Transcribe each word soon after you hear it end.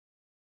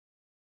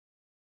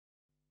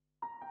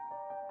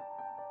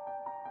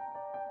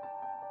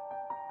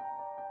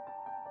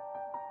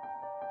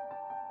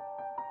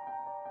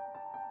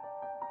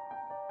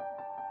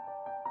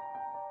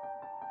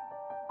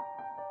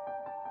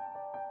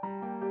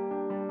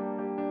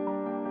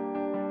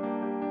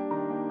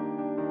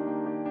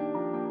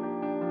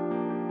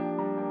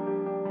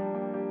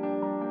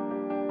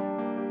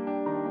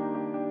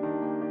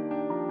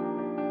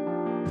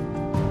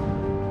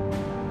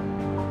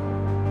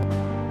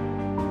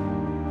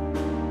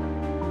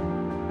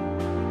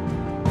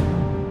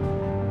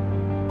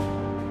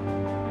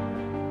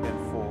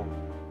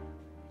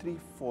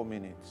4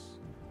 minutes,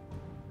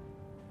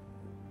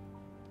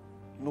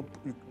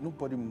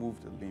 nobody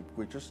moved a limb.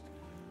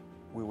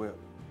 We were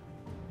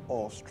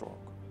awestruck.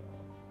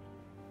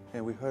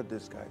 And we heard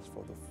these guys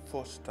for the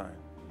first time.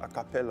 A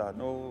cappella,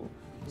 no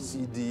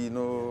CD,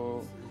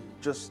 no,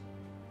 just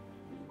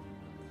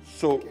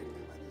so.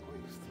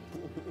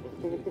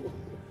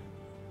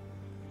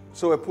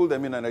 So I pulled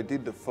them in and I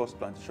did the first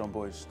Plantation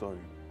Boys story.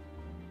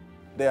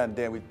 There and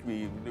then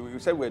we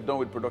said we're done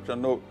with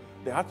production. No,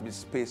 there had to be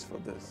space for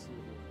this.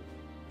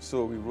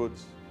 So we wrote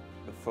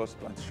the first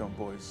Plantation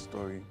Boys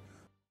story.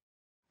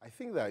 I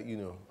think that,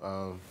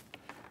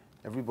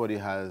 everybody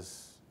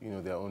has,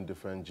 their own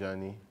different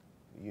journey,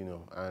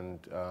 and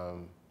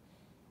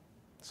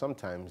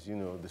sometimes,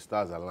 the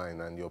stars align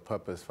and your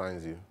purpose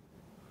finds you.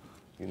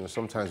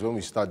 Sometimes when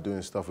we start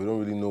doing stuff, we don't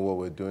really know what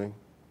we're doing.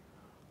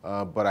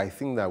 But I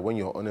think that when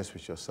you're honest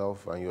with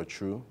yourself and you're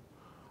true,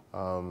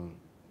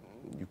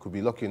 you could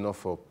be lucky enough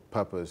for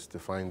purpose to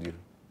find you.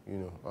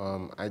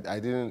 I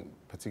didn't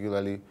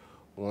particularly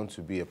want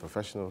to be a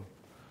professional,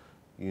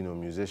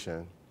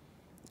 musician.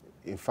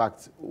 In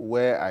fact,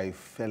 where I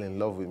fell in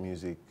love with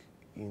music,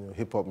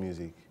 hip-hop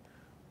music,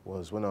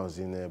 was when I was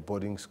in a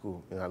boarding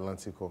school in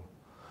Atlantico.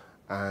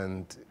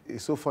 And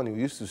it's so funny,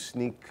 we used to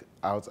sneak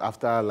out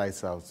after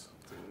lights out.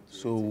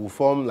 So we'll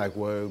form like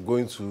we're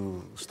going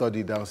to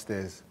study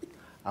downstairs.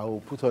 I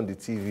will put on the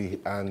TV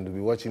and we'll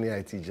be watching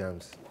AIT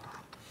jams.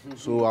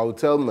 So I would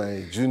tell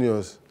my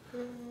juniors,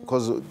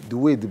 because the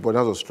way the boarding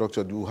house was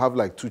structured, we'll have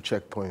like 2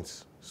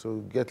 checkpoints. So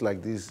get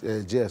like this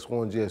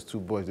JS1,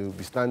 JS2 boys, they will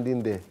be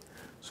standing there.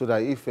 So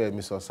that if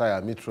Mr.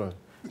 Osaya Mitron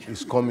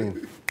is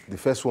coming, the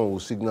first one will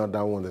signal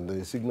that one, and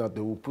then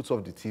they will put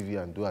off the TV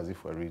and do as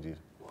if we're reading.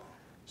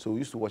 So we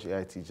used to watch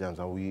AIT jams,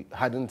 and we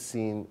hadn't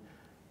seen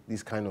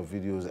these kind of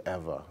videos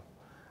ever.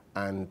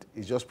 And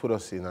it just put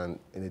us in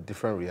a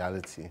different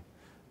reality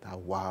that,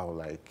 wow,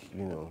 like,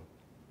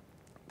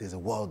 there's a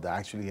world that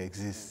actually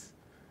exists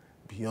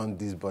beyond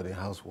these boarding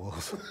house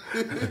walls.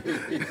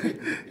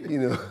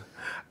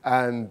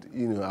 And,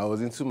 I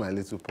was into my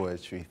little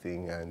poetry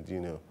thing,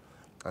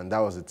 and that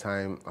was the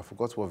time, I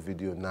forgot what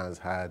video Nas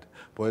had,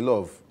 but a lot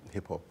of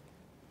hip-hop.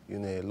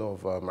 A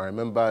lot of, I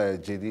remember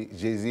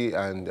Jay-Z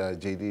and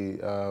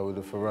JD with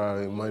the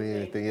Ferrari money and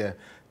everything, yeah.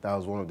 That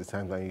was one of the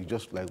times that you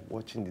just like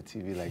watching the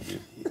TV like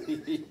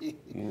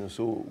this.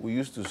 So we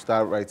used to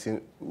start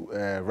writing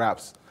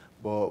raps,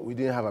 but we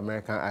didn't have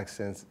American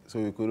accents, so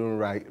we couldn't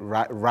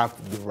rap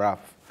the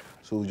rap.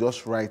 So we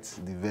just write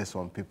the verse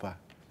on paper.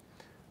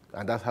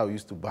 And that's how we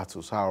used to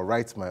battle. So I'll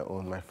write my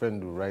own, my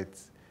friend will write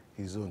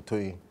his own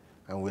Toyin,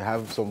 and we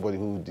have somebody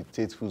who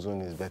dictates whose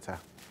own is better.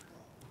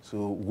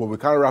 So we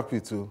can't rap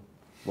it too,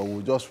 but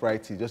we'll just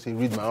write it, just say,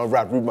 read my own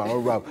rap, read my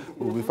own rap.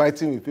 We'll be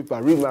fighting with people,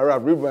 read my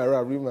rap, read my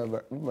rap, read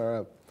my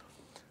rap.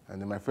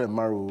 And then my friend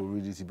Maro will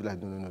read it, he'll be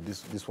like, no,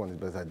 this one is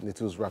better,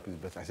 Neto's rap is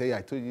better. I say, yeah,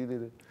 I told you, you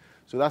did it.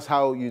 So that's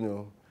how, it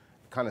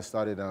kind of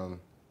started. And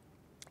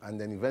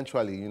then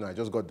eventually, I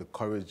just got the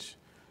courage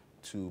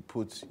to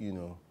put,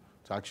 to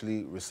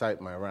actually recite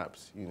my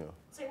raps, So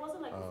it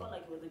wasn't like you felt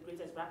like you were the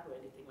greatest rapper or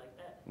anything like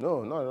that?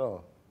 No, not at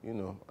all. It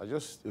was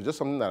just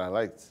something that I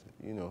liked,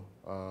 and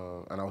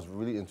I was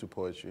really into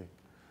poetry,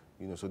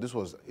 so this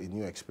was a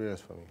new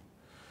experience for me.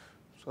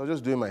 So I was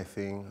just doing my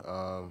thing.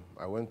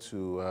 I went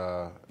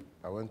to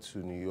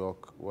New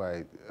York,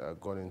 where I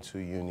got into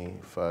uni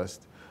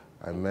first.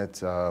 I met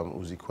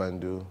Uzi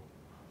Kwendu,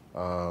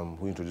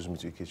 who introduced me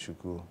to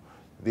Ikechukwu.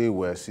 They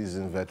were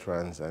seasoned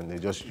veterans, and they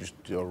just used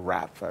to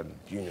rap and,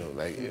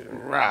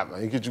 rap.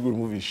 And Ikechukwu would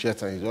move his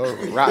shirt and he just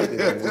rap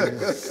it and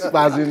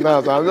spazzing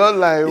out. So I'm just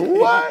like,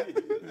 what?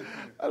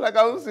 I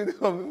haven't seen this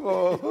one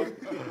before.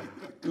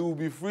 It would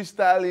be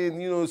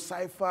freestyling,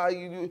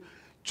 sci-fi,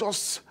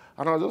 just,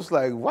 and I was just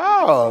like,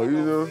 wow,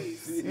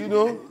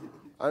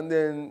 And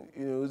then,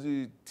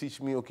 Uzi teach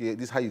me, okay,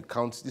 this is how you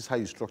count, this is how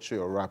you structure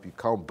your rap. You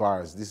count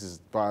bars, this is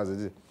bars.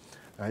 And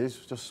I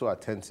was just so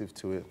attentive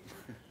to it.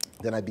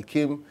 Then I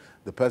became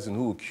the person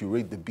who would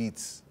curate the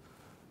beats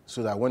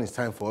so that when it's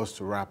time for us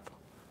to rap,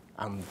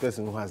 I'm the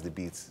person who has the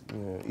beats.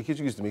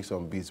 Ikechukwu used to make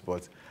some beats,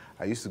 but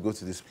I used to go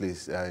to this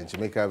place in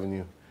Jamaica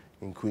Avenue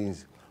in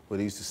Queens where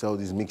they used to sell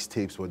these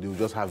mixtapes where they would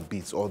just have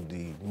beats, all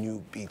the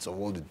new beats of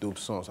all the dope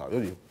songs. I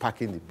would be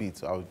packing the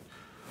beats. I would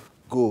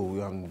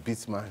go, I'm the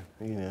beats man,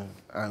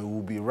 and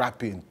we'll be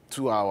rapping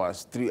 2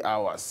 hours, 3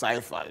 hours,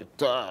 sci-fi, It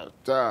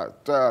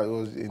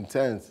was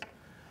intense.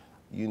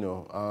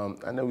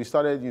 And then we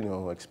started,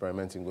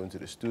 experimenting, going to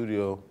the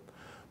studio.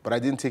 But I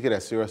didn't take it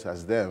as serious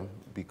as them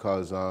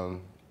because,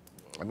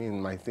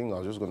 my thing, I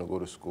was just going to go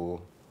to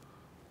school.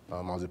 I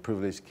was a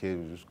privileged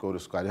kid, just go to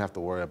school. I didn't have to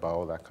worry about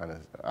all that kind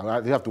of stuff. I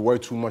didn't have to worry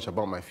too much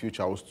about my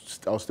future. I was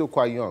still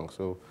quite young,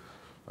 so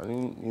I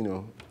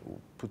didn't,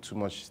 put too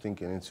much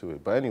thinking into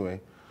it. But anyway,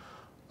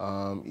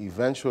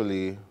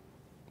 eventually,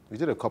 we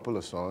did a couple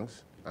of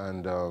songs.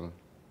 And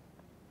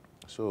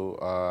so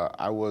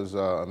I was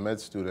a med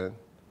student.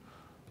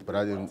 But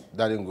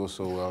that didn't go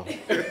so well.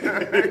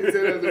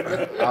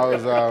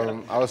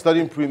 I was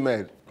studying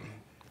pre-med,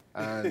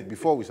 and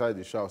before we started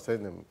the show, I was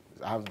telling them,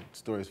 I have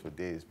stories for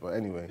days, but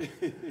anyway.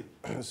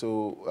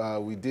 So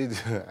I did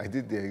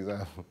the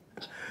exam.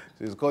 So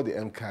it's called the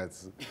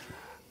MCAT.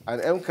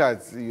 And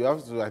MCAT, you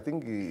have to, I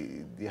think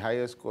the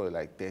highest score is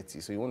like 30.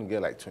 So you want to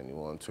get like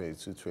 21,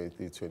 22,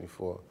 23,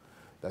 24.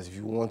 That's if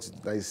you want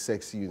nice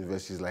sexy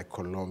universities like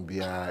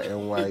Columbia,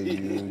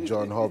 NYU,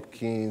 John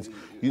Hopkins.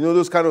 You know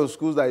those kind of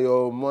schools that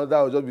your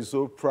mother would just be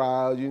so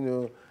proud, you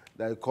know,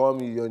 that you call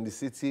me, you're in the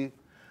city.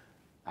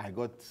 I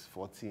got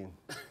 14.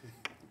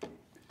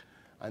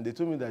 And they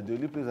told me that the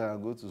only place I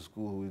can go to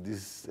school with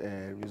this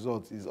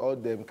result is all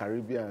them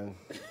Caribbean,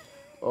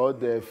 all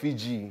the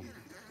Fiji,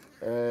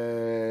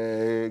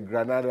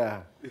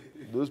 Granada.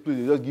 Those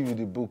places, they just give you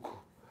the book.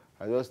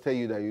 I just tell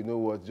you that, you know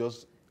what,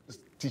 just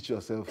teach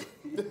yourself.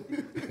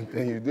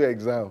 Then you do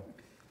exam.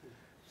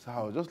 So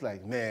I was just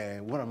like,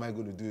 man, what am I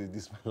going to do with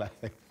this my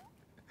life?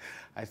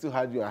 I still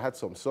had I had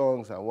some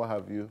songs and what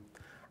have you.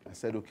 I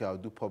said, okay, I'll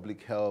do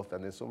public health.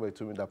 And then somebody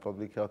told me that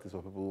public health is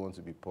for people who want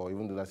to be poor,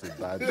 even though that's a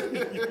bad,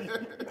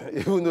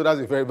 even though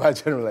that's a very bad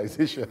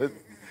generalization.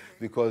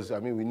 Because, I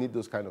mean, we need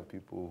those kind of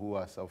people who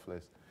are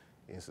selfless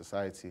in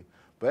society.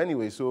 But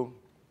anyway, so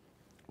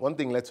one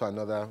thing led to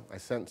another. I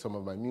sent some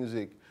of my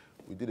music.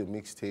 We did a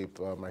mixtape,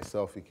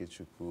 myself,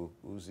 Ikechukwu,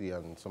 Uzi,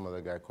 and some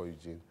other guy called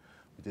Eugene.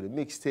 We did a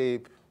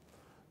mixtape.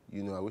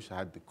 You know, I wish I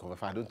had the cover.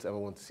 I don't ever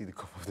want to see the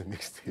cover of the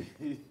mixtape.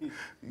 You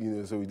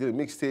know, so we did a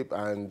mixtape,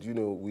 and you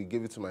know, we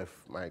gave it to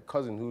my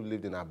cousin who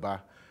lived in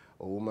Aba,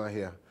 Oma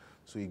here.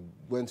 So he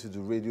went to the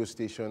radio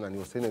station and he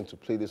was telling them to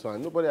play this song.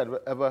 And nobody had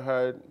ever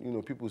heard, you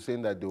know, people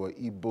saying that they were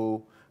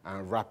Igbo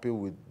and rapping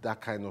with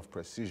that kind of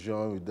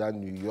precision, with that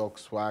New York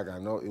swag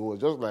and all. It was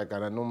just like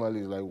an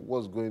anomaly. Like,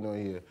 what's going on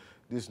here?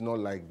 This is not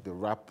like the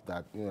rap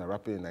that, you know,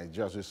 rapping in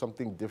Nigeria. So it's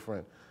something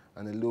different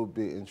and a little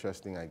bit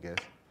interesting, I guess.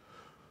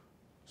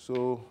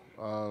 So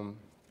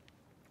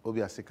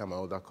Obi Asika, my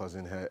older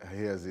cousin,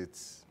 hears it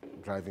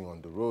driving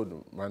on the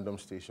road, random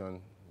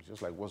station. He's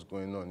just like, what's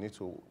going on?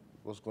 Naeto,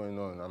 what's going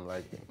on? I'm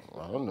like,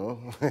 I don't know.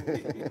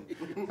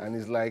 And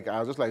he's like, I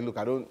was just like, look,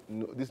 I don't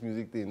know this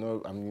music thing.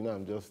 No,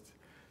 I'm just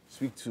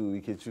speak to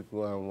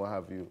Ikechukwu and what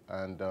have you.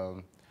 And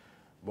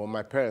but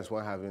my parents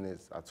weren't having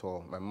it at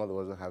all. My mother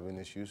wasn't having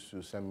it. She used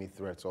to send me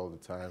threats all the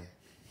time.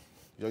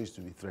 He used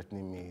to be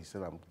threatening me. He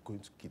said, I'm going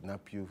to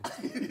kidnap you.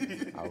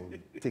 I'll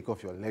take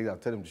off your legs. I'll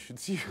tell him to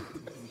shoot you.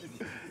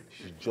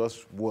 She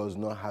just was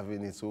not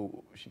having it.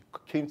 So she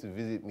came to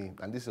visit me.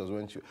 And this was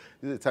when this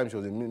is the time she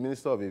was the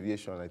Minister of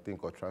Aviation, I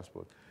think, or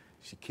Transport.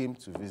 She came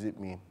to visit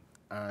me.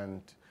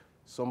 And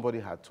somebody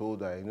had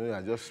told her, you know,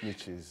 I just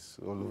snitches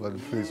all over the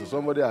place. So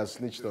somebody had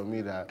snitched on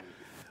me that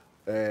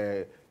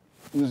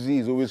Uzi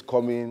is always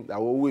coming. I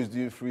will always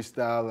do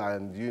freestyle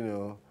and, you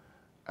know,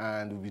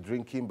 and we'll be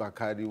drinking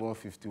Bacardi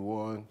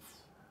 151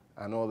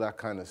 and all that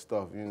kind of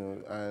stuff, you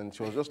know. And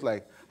she was just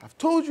like, I've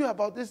told you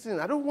about this thing.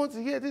 I don't want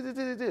to hear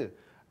this.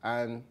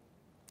 And,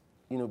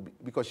 you know,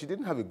 because she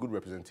didn't have a good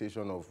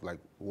representation of, like,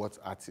 what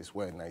artists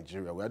were in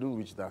Nigeria. We hadn't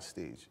reached that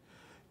stage,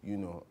 you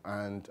know.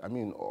 And, I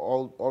mean,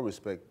 all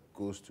respect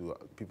goes to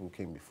people who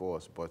came before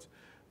us. But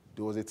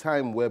there was a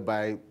time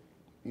whereby,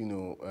 you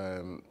know,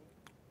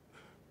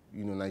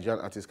 Nigerian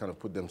artists kind of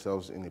put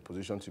themselves in a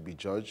position to be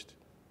judged,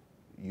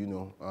 you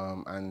know,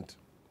 and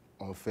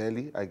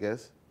unfairly, I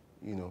guess,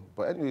 you know.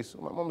 But anyway, so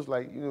my mom was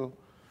like, you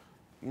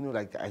know,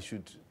 like I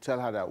should tell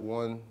her that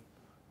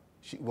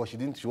she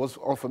was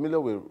unfamiliar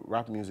with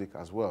rap music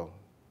as well.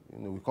 You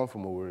know, we come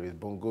from Owerri,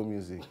 bongo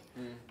music,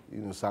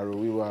 you know,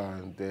 Sarowiwa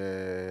and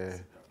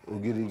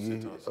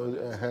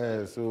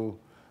Ogirigi, so,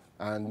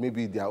 and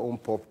maybe their own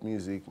pop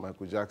music,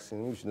 Michael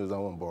Jackson, maybe she knows that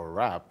one, but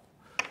rap.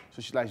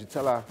 So she should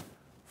tell her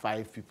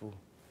 5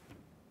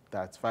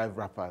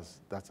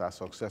 rappers that are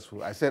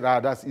successful. I said,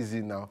 that's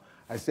easy now.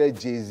 I said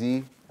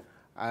Jay-Z.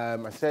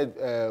 I said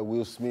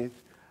Will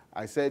Smith.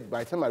 I said,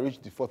 by the time I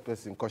reached the 4th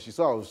person, because she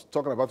saw I was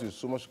talking about it with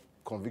so much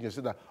conviction, she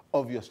said that,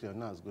 obviously, I'm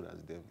not as good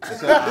as them. I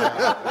said,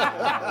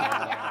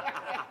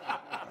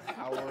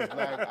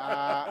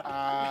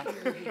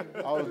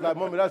 I was like,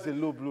 Mommy, that's a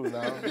low blow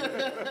now.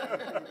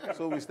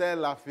 So we started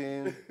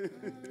laughing.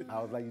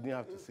 I was like, you didn't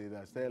have to say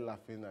that. I started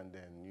laughing and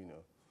then, you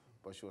know.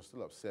 But she was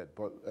still upset.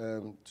 But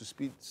to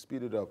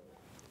speed it up,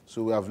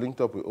 so we have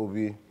linked up with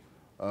Obi.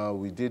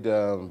 We did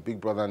Big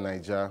Brother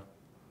Naija,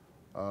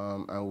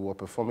 and we were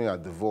performing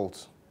at the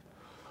Vault.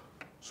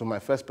 So my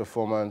first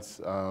performance,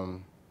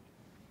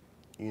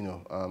 you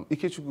know,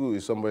 Ikechukwu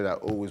is somebody that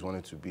always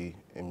wanted to be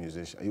a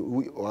musician.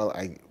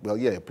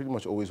 Yeah, pretty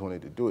much always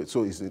wanted to do it.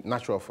 So it's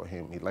natural for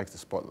him. He likes the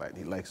spotlight.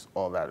 He likes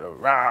all that.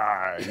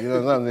 Rah, you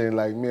know what I'm saying?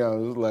 Like me, I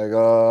was just like,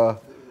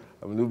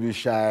 I'm a little bit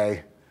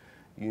shy.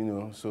 You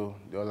know, so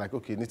they were like,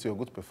 okay, Naeto, you're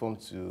going to perform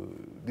to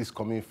this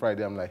coming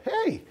Friday. I'm like,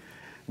 hey,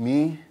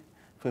 me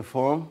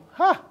perform?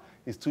 Ha!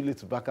 It's too late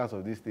to back out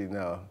of this thing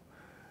now.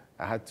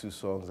 I had 2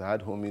 songs. I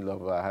had Homie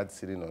Lover. I had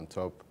Sitting on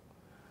Top.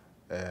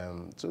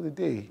 So the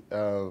day,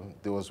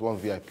 there was one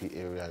VIP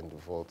area in the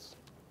Vault.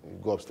 You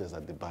go upstairs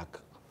at the back.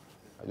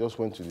 I just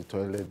went to the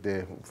toilet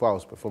there. Before I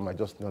was performing, I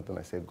just knelt and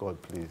I said,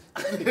 God, please.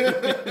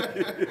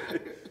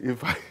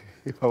 If I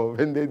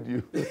offended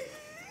you,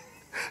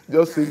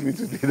 just save me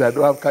today that I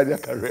don't have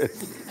cardiac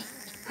arrest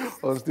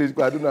on stage,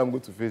 because I don't know I'm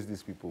going to face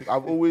these people.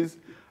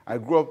 I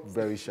grew up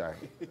very shy,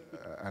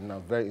 and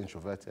I'm very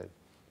introverted.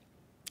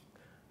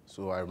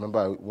 So I remember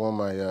I wore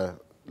my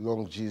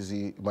Young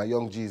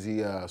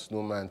Jeezy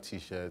snowman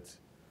t-shirt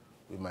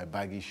with my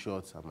baggy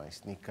shorts and my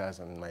sneakers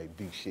and my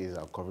big shades.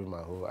 I'm covering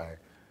my whole eye.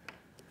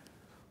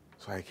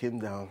 So I came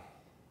down.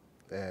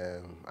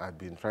 I'd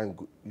been trying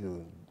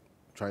to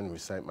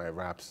recite my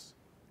raps.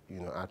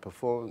 I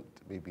performed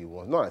maybe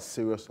once, not as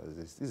serious as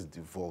this. This is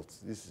the vault.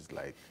 This is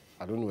like,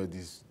 I don't know where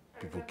these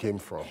people came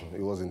from.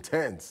 It was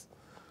intense.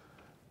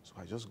 So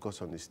I just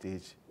got on the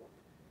stage,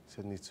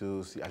 said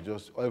Naeto C,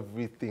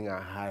 everything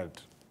I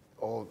had,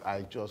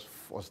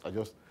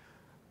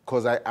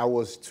 because I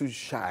was too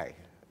shy.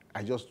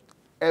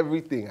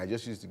 Everything, I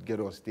just used to get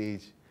on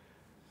stage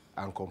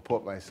and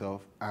comport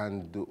myself,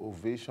 and the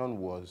ovation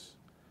was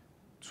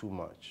too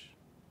much.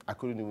 I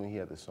couldn't even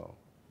hear the song.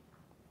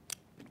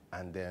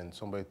 And then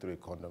somebody threw a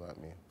condom at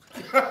me.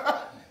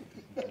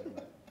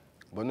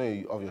 But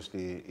no,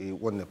 obviously, it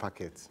wasn't a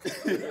packet.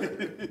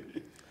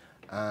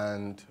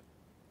 And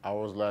I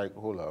was like,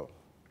 hold up.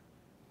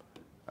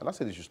 And I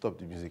said you should stop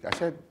the music. I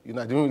said, I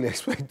didn't really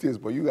expect this,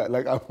 but you guys,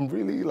 I'm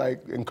really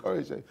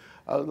encouraged.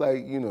 I was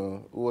like, it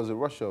was a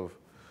rush of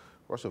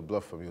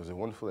blood for me. It was a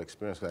wonderful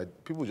experience.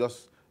 People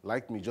just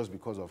liked me just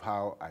because of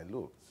how I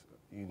looked,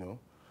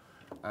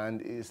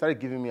 And it started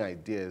giving me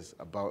ideas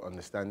about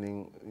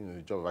understanding,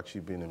 the job of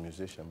actually being a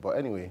musician. But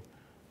anyway,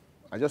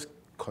 I just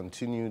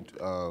continued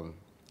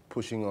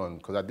pushing on,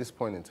 because at this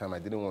point in time, I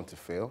didn't want to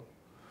fail.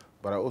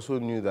 But I also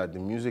knew that the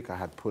music I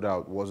had put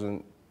out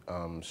wasn't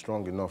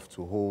strong enough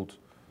to hold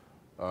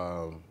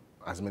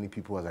as many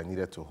people as I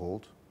needed to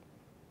hold,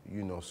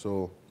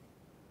 So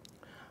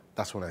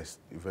that's when I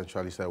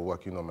eventually started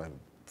working on my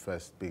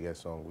first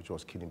biggest song, which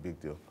was Kenny Big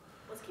Deal.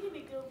 Was Kenny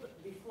Big Deal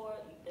before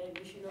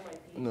You Should Know My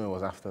Feet? No, it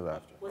was after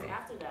that. Was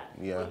after that?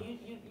 Yeah. Well,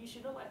 you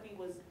Should Know My Feet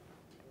was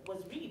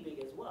really big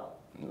as well.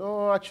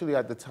 No, actually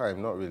at the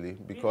time, not really,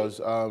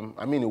 because it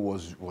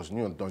was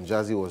new. Don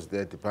Jazzy was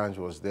there, the band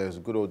was there. It was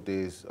good old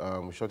days.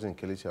 We shot in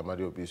Kelechi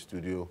Amadiobi's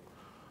studio.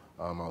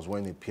 I was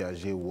wearing a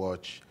Piaget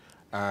watch,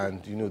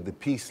 and the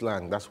P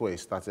slang. That's where it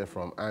started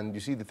from. And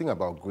you see, the thing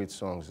about great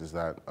songs is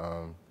that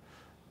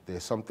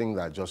there's something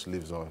that just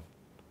lives on,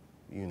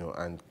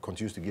 and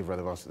continues to give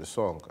relevance to the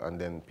song. And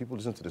then people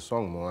listen to the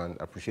song more and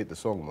appreciate the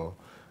song more,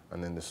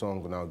 and then the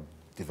song now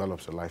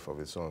develops a life of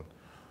its own.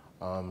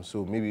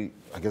 So maybe,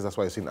 I guess that's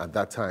why you're saying at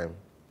that time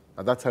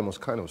was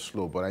kind of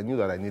slow, but I knew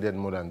that I needed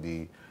more than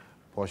the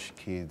posh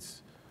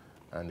kids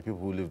and the people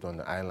who lived on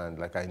the island.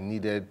 I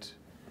needed...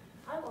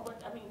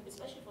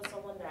 especially for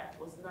someone that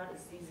was not a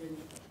seasoned,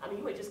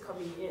 you were just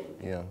coming in.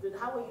 Yeah.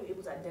 How were you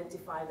able to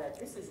identify that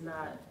this is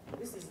not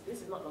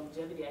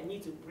longevity, I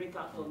need to break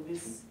out from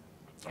this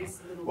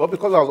little... Well,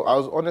 because I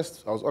was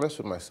honest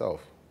with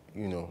myself,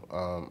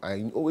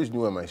 I always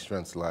knew where my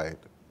strengths lied.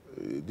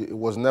 It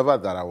was never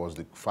that I was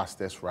the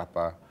fastest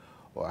rapper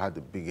or I had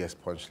the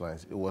biggest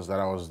punchlines. It was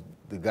that I was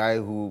the guy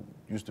who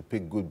used to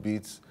pick good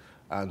beats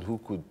and who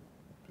could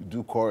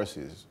do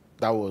choruses.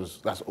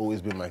 That's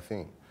always been my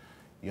thing.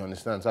 You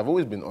understand? So I've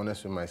always been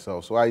honest with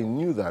myself. So I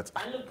knew that.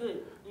 I look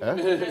good.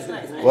 That's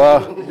nice.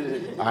 Well,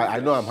 I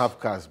know I'm half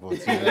caste, but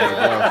you don't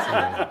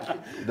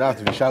have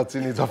to be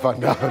shouting it up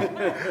and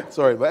down.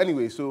 Sorry, but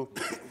anyway, so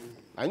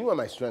I knew where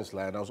my strengths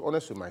lie, and I was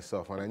honest with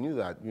myself, and I knew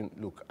that,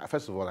 look,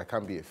 first of all, I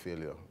can't be a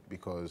failure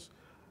because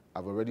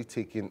I've already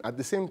taken, at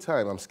the same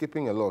time, I'm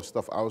skipping a lot of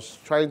stuff. I was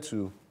trying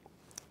to,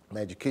 my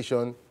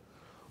education,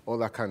 all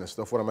that kind of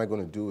stuff, what am I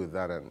going to do with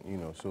that?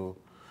 And, so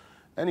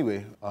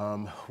anyway,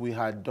 we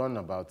had done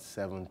about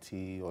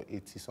 70 or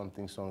 80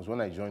 something songs. When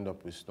I joined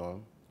up with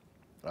Storm,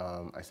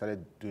 I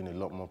started doing a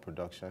lot more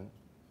production.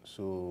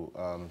 So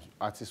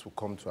artists would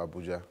come to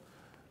Abuja,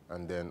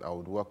 and then I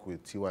would work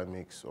with TY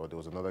Mix, or there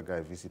was another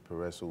guy, VC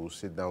Perez, so we'll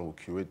sit down, we'll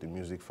curate the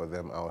music for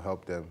them. I'll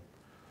help them,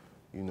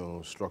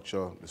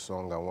 structure the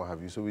song and what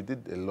have you. So we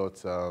did a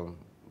lot.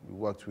 We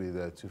worked with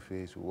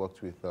Two-Face, we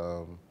worked with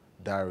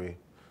Dari.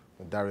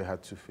 Dari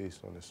had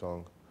Two-Face on the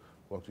song.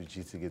 Worked with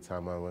GT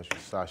Guitar Man, worked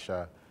with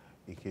Sasha,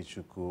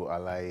 Ikechukwu,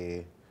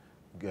 Alaye,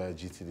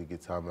 GT the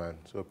Guitar Man.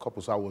 So a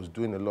couple, so I was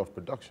doing a lot of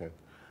production.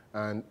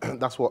 And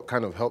that's what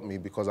kind of helped me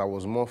because I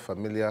was more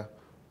familiar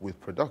with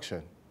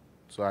production.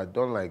 So I had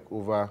done like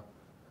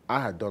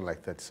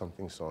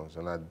 30-something songs,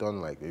 and I'd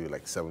done maybe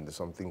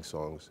 70-something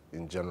songs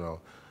in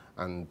general.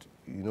 And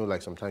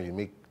sometimes you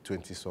make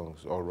 20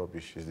 songs, all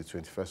rubbish, is the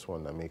 21st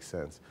one that makes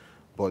sense.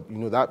 But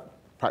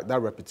that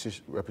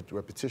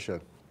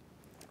repetition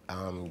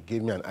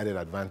gave me an added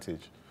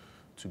advantage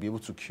to be able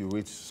to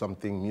curate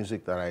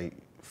music that I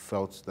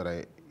felt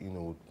that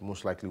would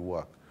most likely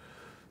work.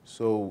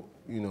 So,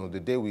 the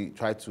day we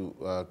tried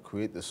to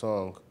create the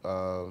song,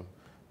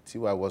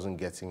 TY wasn't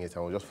getting it. I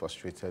was just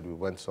frustrated. We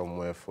went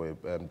somewhere for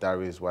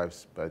Dari's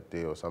wife's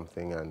birthday or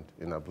something and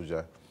in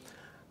Abuja.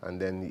 And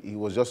then he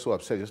was just so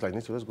upset, just like,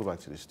 Naeto, let's go back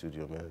to the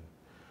studio, man.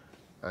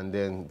 And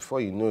then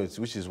before you know it,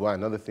 which is why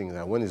another thing,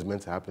 that when it's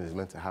meant to happen, it's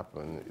meant to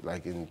happen.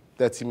 Like in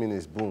 30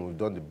 minutes, boom, we've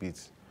done the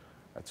beats.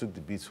 I took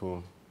the beats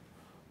home,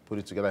 put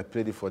it together. I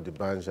played it for the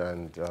Banj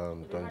and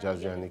Don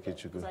Jazzy and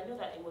Ikechukwu. Because I know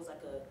that it was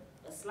like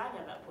a slang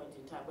at that point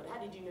in time, but how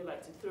did you know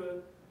like to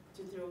throw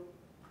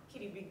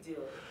Kitty Big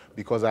Deal?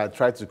 Because I had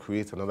tried to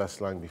create another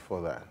slang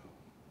before that.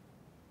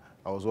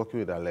 I was working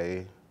with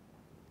Ale,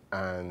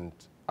 and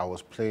I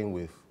was playing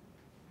with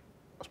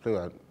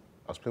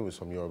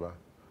some Yoruba,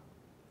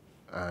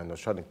 and I was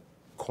trying to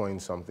coin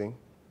something,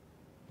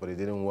 but it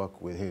didn't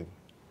work with him.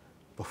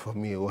 But for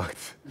me, it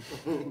worked.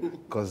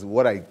 Because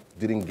what I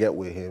didn't get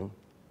with him,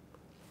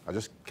 I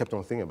just kept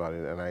on thinking about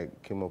it, and I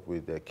came up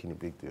with the Kenny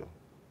Big Deal.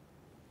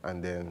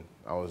 And then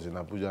I was in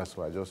Abuja,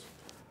 so I just,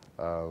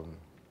 well,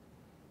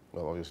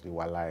 obviously,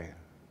 Walai,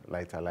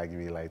 lighter, like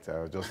me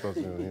lighter. I just thought,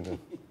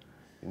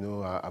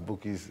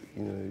 Abukis,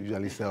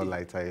 usually sell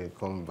lighter. You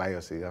come buy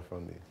your cigar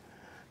from me,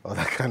 all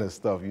that kind of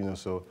stuff,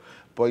 So,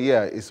 but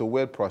yeah, it's a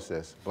weird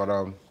process.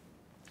 But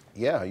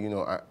yeah,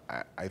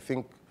 I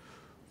think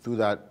through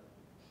that,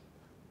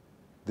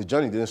 the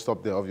journey didn't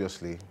stop there.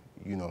 Obviously,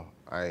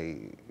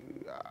 I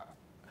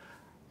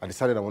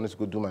decided I wanted to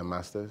go do my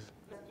master's.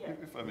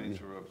 If I may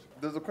interrupt,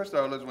 there's a question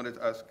I always wanted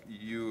to ask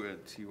you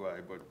and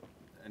TY, but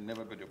I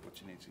never got the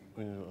opportunity.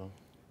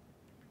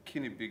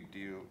 Kenny Big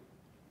Deal,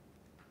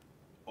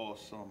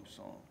 awesome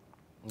song.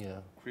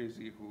 Yeah.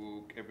 Crazy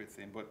hook,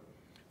 everything. But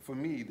for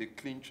me, the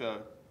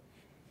clincher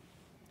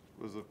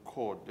was a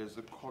chord. There's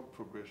a chord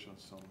progression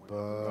somewhere.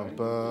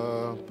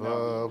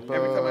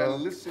 Every time I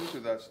listen to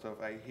that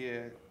stuff, I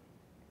hear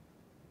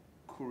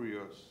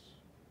curious.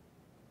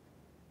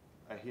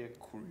 I hear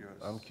curious.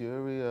 I'm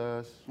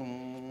curious.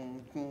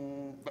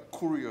 But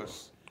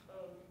curious.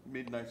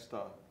 Midnight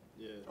Star.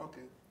 Yeah.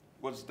 Okay.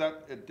 Was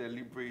that a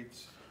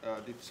deliberate?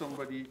 Did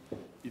somebody,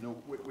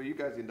 were you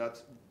guys in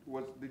that?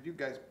 Did you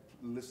guys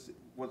listen?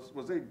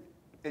 Was there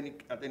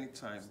at any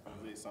time?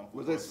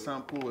 Was there a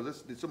sample?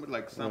 Did somebody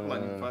like sample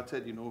and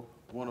invited?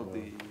 One of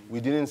the. We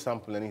didn't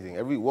sample anything.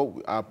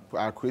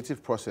 Our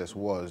creative process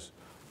was,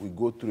 we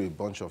go through a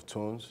bunch of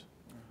tones.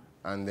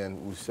 And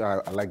then we say,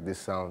 I like this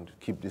sound,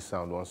 keep this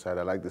sound one side.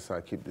 I like this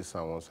sound, keep this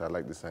sound one side. I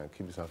like this sound,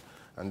 keep this sound.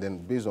 And then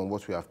based on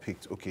what we have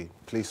picked, okay,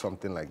 play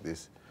something like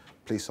this,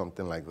 play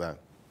something like that.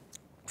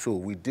 So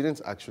we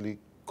didn't actually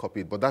copy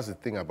it, but that's the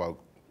thing about,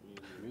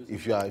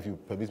 if you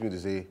permit me to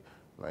say,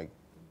 like,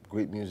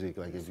 great music,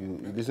 like if you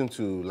listen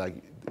to,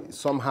 like,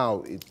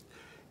 somehow it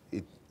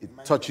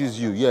touches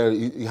you. Yeah,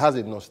 it has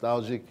a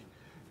nostalgic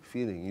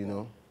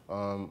feeling,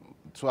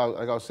 So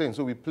like I was saying,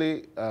 so we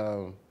play.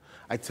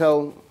 I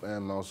tell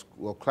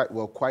we're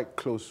quite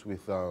close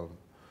with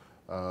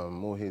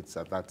Mo Hits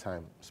at that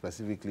time,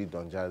 specifically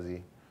Don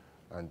Jazzy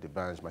and the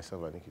Banj,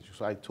 myself and Ikechukwu.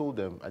 So I told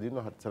them, I didn't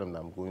know how to tell them that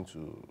I'm going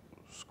to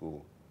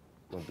school,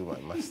 going to do my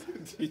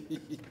master's.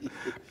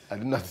 I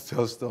didn't know how to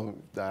tell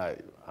them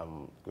that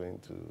I'm going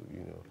to,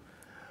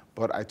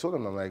 But I told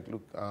them, I'm like,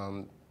 look,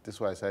 this is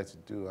what I decided to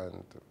do.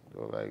 And they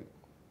were like,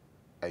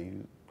 are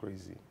you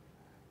crazy?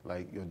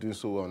 Like, you're doing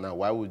so well now.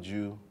 Why would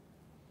you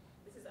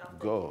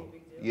go?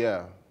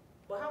 Yeah.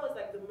 But how was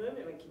like the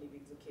moment when Kenny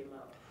Big Deal came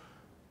out?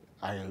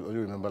 I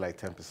only remember like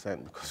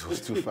 10% because it was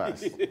too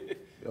fast.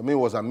 I mean, it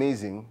was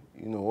amazing,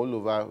 all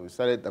over. We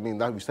started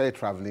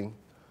traveling,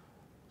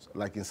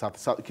 like in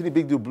South Kenny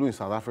Big Deal blew in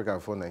South Africa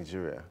before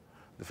Nigeria.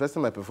 The first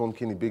time I performed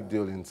Kenny Big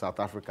Deal in South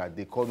Africa,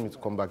 they called me to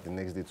come back the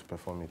next day to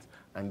perform it,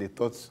 and they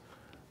thought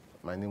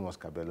my name was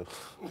Cabello.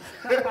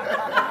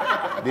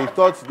 they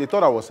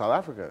thought I was South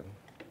African.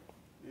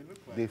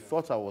 They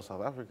thought I was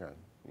South African,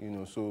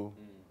 so.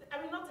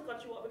 I mean, not to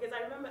cut you off, because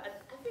I remember, I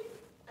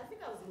think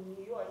I was in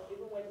New York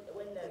even when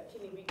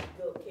Kenny Big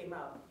Deal came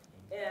out,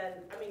 and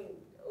I mean,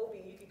 Obi,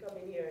 you can come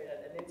in here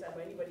at any time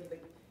or anybody.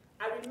 Like,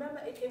 I remember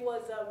it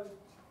was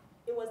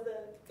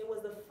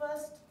the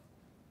first.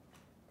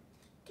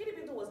 Kenny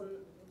Big Deal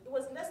it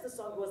was less the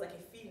song, it was like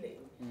a feeling,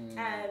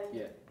 and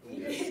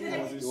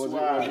it was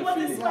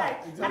a swag,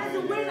 and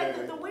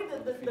the way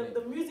like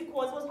the music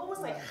was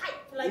almost like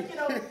hype, like it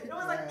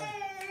was like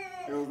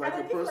It was like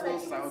a personal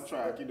like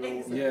soundtrack,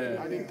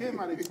 Yeah. And it came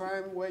at a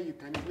time where you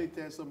can easily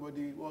tell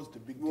somebody what's the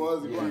big deal.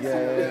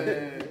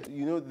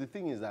 The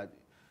thing is that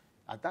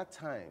at that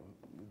time,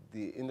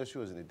 the industry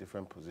was in a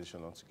different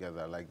position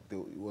altogether. Like,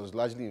 it was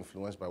largely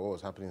influenced by what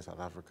was happening in South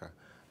Africa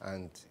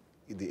and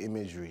the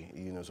imagery,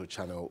 so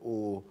Channel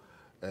O,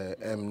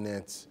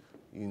 Mnet,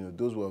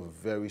 those were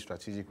very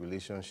strategic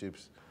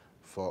relationships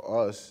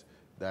for us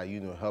that,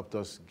 helped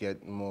us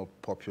get more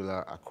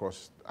popular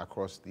across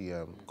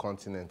the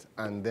continent.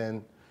 And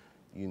then,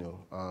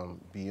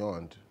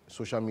 beyond.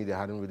 Social media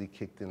hadn't really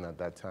kicked in at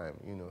that time,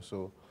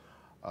 so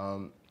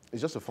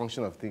it's just a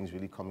function of things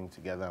really coming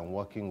together and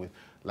working with,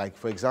 like,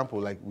 for example,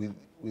 like with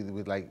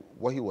like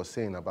what he was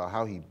saying about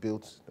how he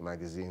built the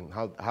magazine,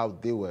 how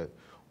they were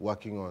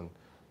working on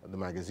the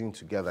magazine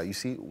together. You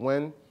see,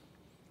 when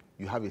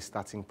you have a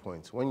starting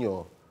point, when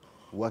you're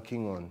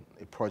working on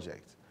a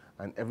project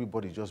and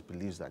everybody just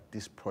believes that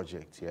this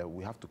project,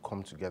 we have to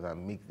come together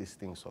and make this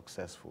thing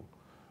successful,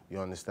 you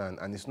understand?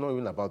 And it's not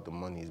even about the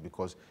money, it's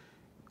because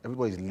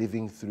everybody's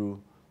living through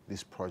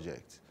this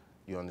project,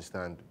 you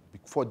understand?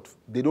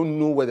 they don't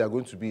know where they're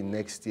going to be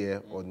next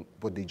year,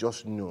 but they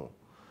just know.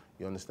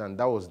 You understand?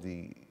 That was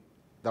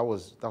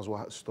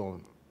what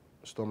Storm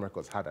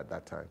Records had at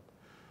that time,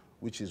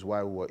 which is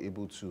why we were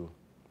able to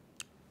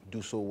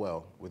do so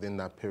well within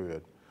that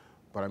period.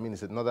 But I mean,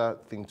 it's another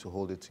thing to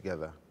hold it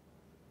together,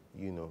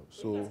 you know.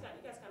 So you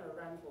guys kind of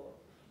ran for,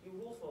 you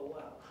ruled for a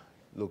while.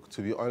 Look,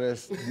 to be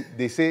honest,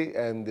 they say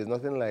there's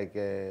nothing like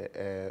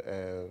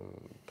a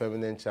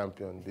permanent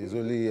champion. There's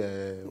only,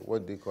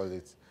 what they call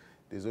it,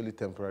 there's only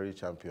temporary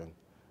champion.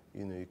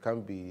 You know, you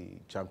can't be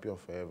champion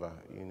forever.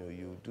 You know,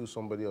 you do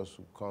somebody else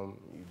to come,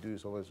 you do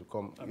somebody else to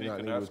come, I mean, you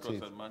can ask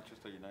us at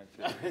Manchester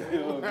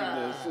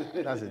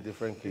United. That's a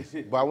different case.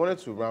 But I wanted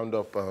to round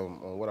up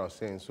on what I was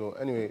saying. So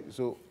anyway,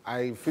 so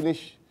I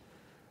finished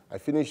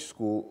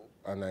school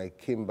and I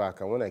came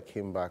back. And when I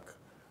came back,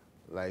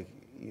 like,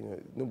 you know,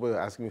 nobody was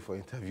asking me for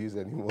interviews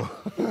anymore.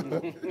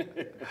 And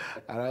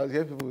I was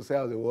hearing people say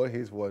I was a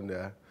one-hit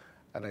wonder,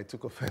 and I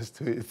took offense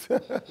to it,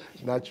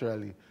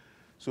 naturally.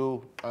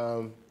 So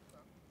I'm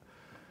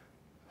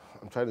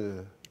trying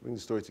to bring the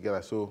story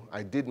together. So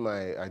I did 10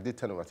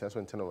 over 10, that's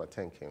when 10 over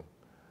 10 came.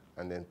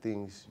 And then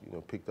things, you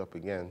know, picked up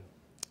again.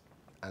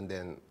 And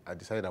then I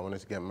decided I wanted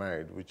to get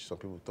married, which some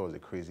people thought was a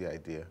crazy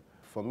idea.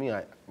 For me,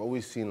 I've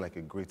always seen like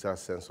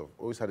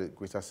always had a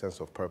greater sense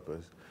of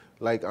purpose.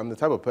 Like, I'm the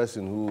type of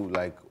person who,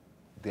 like,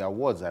 the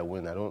awards I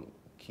win, I don't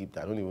keep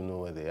that. I don't even know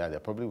where they are. They're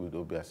probably with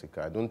Obi and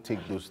Efe. I don't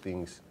take those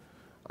things,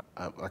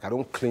 like, I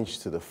don't clinch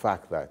to the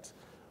fact that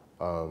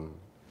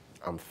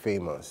I'm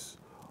famous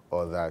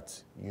or that,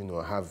 you know,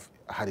 I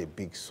had a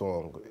big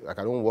song. Like,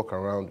 I don't walk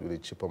around with a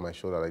chip on my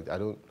shoulder. Like,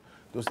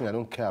 those things, I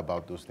don't care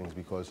about those things,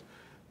 because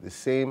the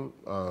same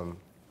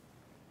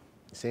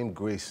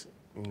grace,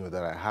 you know,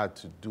 that I had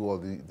to do all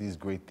these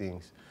great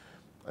things,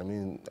 I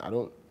mean,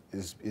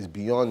 it's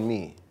beyond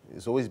me.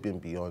 It's always been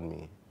beyond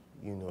me,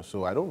 you know,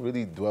 so I don't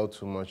really dwell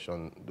too much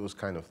on those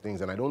kind of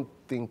things, and I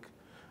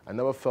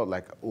never felt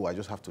like, oh, I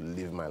just have to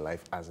live my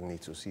life as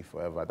Naeto C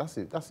forever.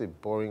 That's a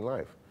boring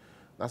life.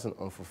 That's an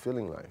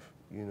unfulfilling life,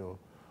 you know.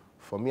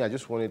 For me, I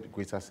just wanted a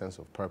greater sense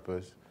of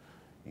purpose.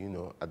 You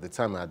know, at the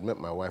time I had met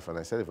my wife, and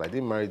I said, if I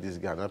didn't marry this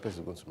guy, another person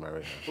is going to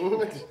marry her.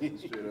 What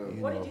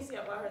did you see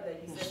about her that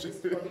you said this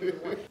is probably the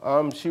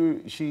one?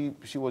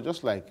 She was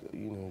just like,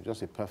 you know,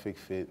 just a perfect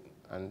fit,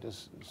 and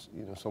just,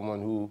 you know,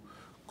 someone who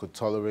could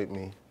tolerate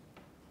me,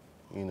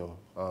 you know.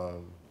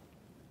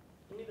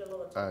 You need a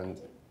lot of and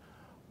time.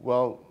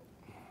 well,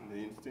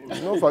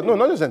 no,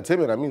 not just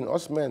entertainment. I mean,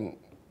 us men.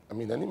 I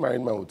mean, any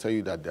married man will tell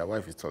you that their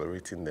wife is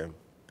tolerating them,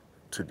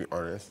 to be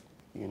honest.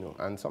 You know,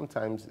 and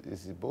sometimes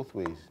it's both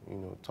ways. You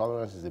know,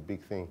 tolerance is a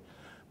big thing.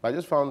 But I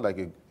just found like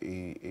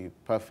a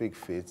perfect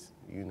fit,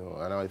 you know,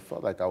 and I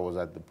felt like I was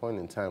at the point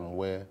in time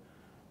where,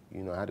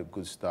 you know, I had a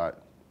good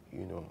start.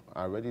 You know,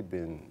 I already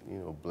been, you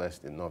know,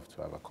 blessed enough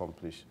to have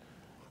accomplished,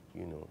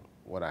 you know,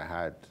 what I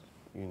had,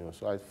 you know.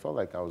 So I felt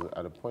like I was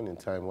at a point in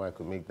time where I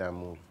could make that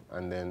move.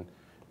 And then,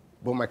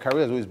 but my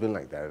career has always been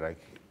like that. Like,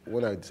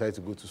 when I decided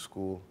to go to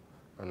school,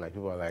 and like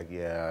people are like,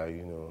 yeah,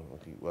 you know,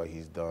 well,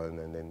 he's done,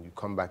 and then you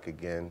come back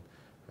again,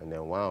 and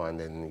then wow, and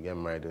then you get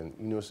married, and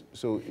you know,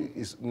 so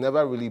it's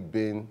never really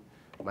been,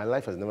 my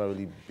life has never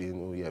really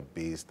been, oh yeah,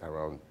 based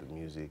around the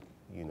music.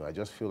 You know, I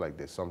just feel like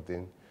there's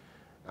something,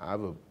 I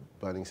have a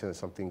burning sense of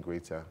something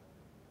greater,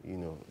 you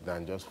know,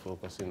 than just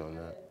focusing on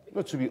that.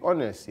 No, to be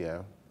honest,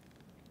 yeah,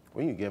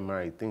 when you get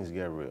married, things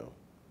get real.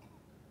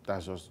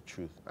 That's just the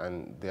truth.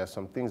 And there are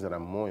some things that are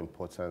more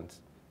important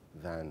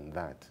than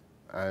that.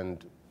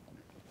 And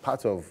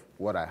part of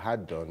what I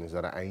had done is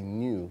that I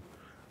knew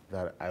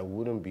that I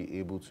wouldn't be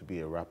able to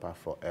be a rapper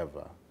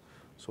forever.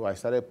 So I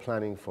started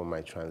planning for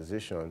my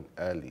transition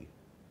early,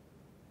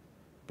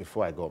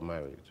 before I got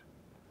married.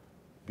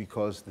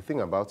 Because the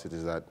thing about it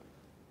is that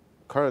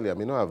currently, I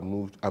may not have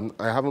moved,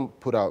 I haven't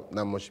put out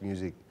that much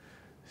music,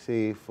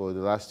 say, for the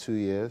last 2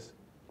 years,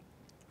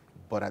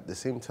 but at the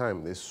same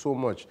time, there's so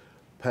much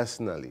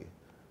personal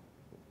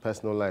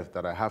life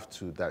that I have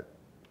to, that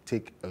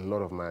take a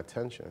lot of my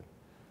attention.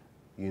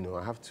 You know,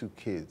 I have 2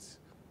 kids,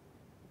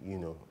 you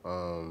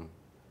know,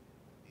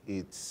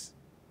 it's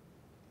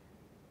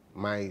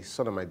my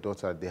son and my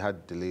daughter, they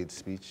had delayed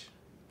speech,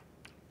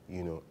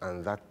 you know,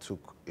 and that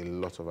took a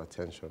lot of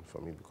attention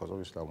from me, because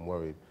obviously I'm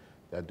worried.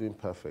 They're doing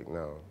perfect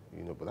now,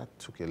 you know, but that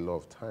took a lot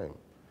of time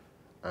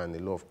and a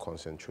lot of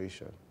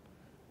concentration,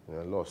 you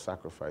know, a lot of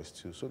sacrifice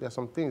too. So there are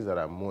some things that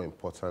are more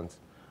important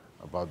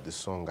about the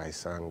song I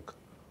sang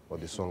or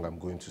the song I'm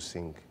going to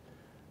sing.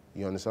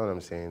 You understand what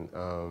I'm saying?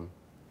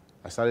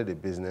 I started a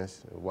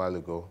business a while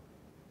ago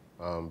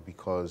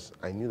because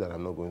I knew that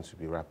I'm not going to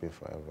be rapping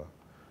forever.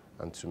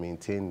 And to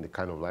maintain the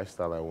kind of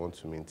lifestyle I want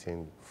to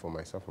maintain for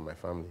myself and my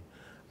family,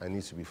 I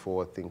need to be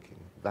forward thinking.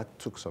 That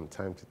took some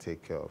time to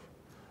take care of,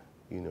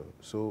 you know.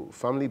 So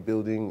family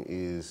building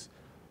is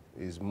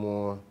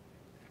more,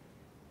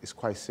 it's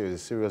quite serious,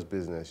 it's serious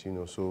business, you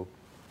know. So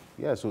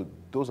yeah, so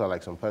those are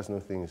like some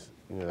personal things,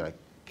 you know, that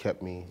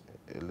kept me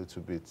a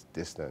little bit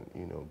distant,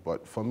 you know.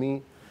 But for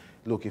me,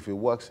 look, if it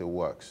works, it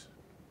works.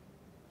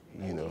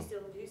 You know.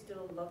 Do you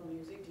still love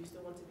music? Do you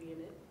still want to be in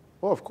it?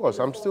 Oh, of course,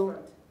 I'm still.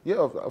 Yeah,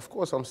 of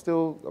course, I'm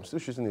still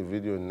shooting a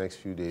video in the next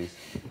few days.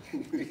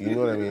 You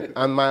know what I mean?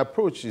 And my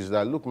approach is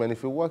that, look, man,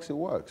 if it works, it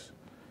works.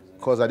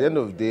 Because at the end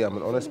of the day, I'm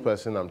an honest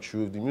person. I'm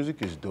true. If the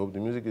music is dope,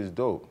 the music is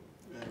dope.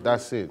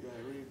 That's it.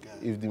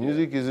 If the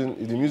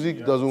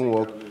music doesn't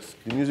work,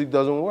 the music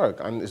doesn't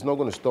work, and it's not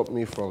going to stop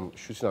me from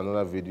shooting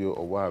another video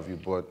or what have you.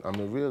 But I'm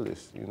a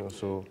realist, you know.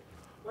 So.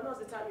 When was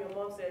the time your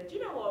mom said, "Do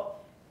you know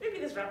what? Maybe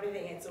this rapping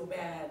thing ain't so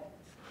bad"?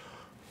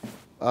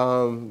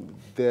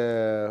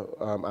 The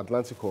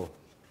Atlantico.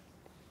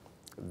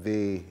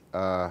 They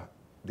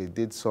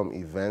did some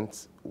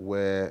event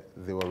where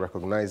they were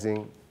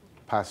recognizing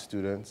past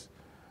students,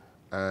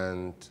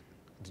 and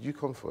did you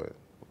come for it?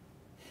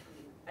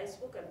 I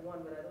spoke at one,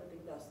 but I don't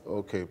think that's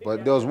okay.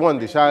 But there was one.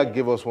 They shall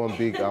give us one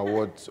big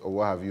award or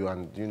what have you,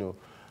 and you know,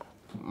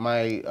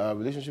 my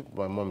relationship with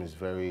my mom is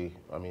very.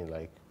 I mean,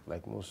 like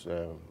most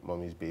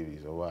mommy's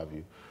babies or what have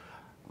you.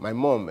 My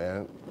mom,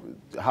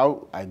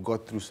 how I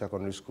got through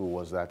secondary school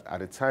was that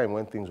at a time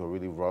when things were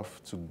really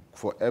rough,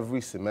 for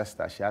every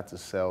semester she had to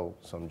sell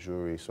some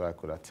jewelry so I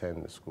could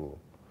attend the school.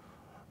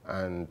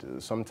 And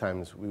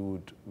sometimes we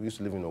used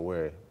to live in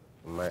Owerri.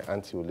 My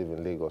auntie would live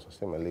in Lagos, I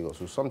stay in Lagos.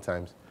 So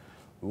sometimes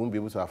we wouldn't be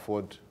able to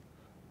afford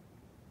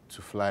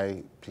to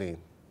fly plane.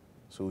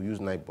 So we use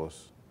night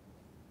bus,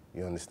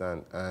 you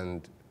understand?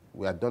 And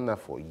we had done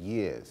that for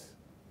years.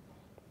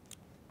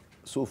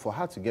 So for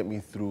her to get me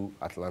through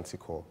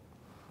Atlantico,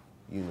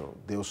 you know,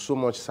 there was so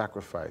much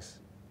sacrifice,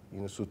 you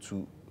know, so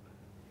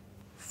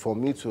for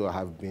me to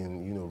have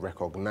been, you know,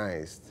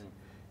 recognized,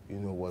 you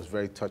know, was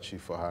very touchy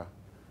for her.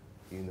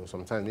 You know,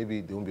 sometimes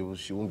maybe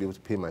she won't be able to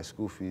pay my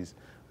school fees,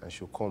 and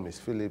she'll call Miss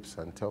Phillips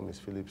and tell Miss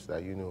Phillips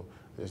that, you know,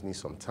 I just need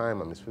some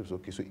time, and Miss Phillips,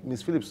 okay. So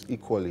Miss Phillips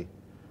equally,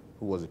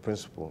 who was the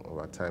principal of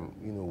our time,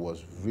 you know,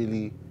 was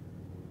really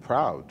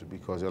proud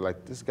because they're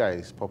like, this guy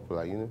is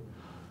popular, you know,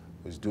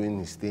 was doing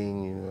his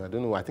thing, you know. I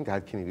don't know, I think I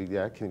had Kenny Ogungbe,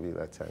 I had Kenny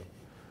Ogungbe at that time.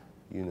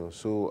 You know,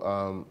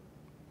 so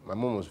my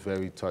mom was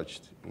very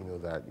touched, you know,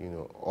 that, you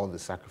know, all the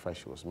sacrifice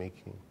she was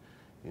making,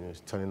 you know, is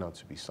turning out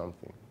to be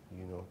something,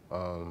 you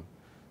know.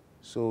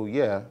 So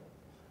yeah,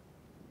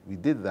 we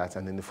did that,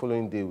 and then the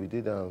following day we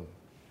did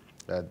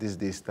This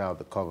Day Style,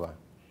 the cover.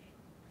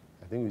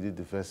 I think we did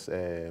the first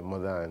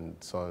mother and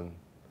son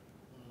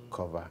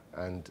cover,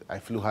 and I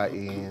flew her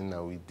in,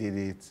 and we did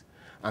it.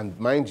 And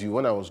mind you,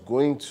 when I was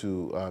going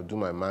to do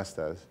my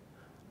master's,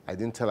 I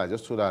didn't tell her, I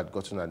just told her I'd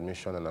gotten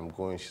admission and I'm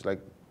going. She's like,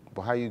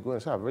 but how are you going? I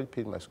said, I've already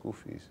paid my school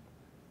fees.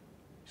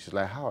 She's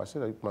like, how? I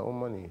said, I with my own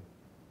money.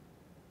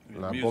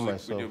 And I bought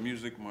myself. With your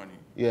music money?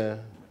 Yeah.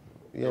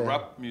 Yeah. Your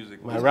rap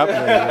music money. My rap money,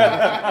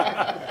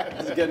 yeah.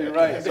 Just get it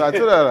right. So I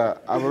told her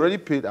that I've already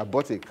paid, I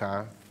bought a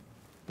car.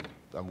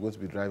 I'm going to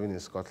be driving in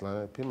Scotland.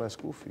 I pay my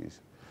school fees.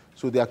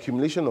 So the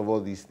accumulation of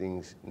all these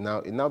things,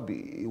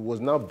 it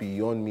was now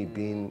beyond me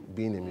being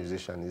a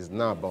musician. It's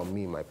now about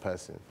me, my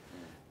person.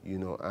 You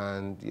know,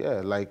 and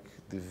yeah, like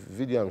the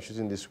video I'm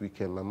shooting this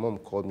weekend, my mom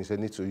called me, said,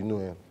 Naeto, you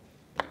know,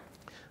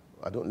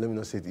 let me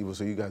not say it evil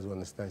so you guys will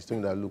understand. She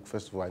told me that, look,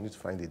 first of all, I need to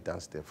find a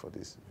dance step for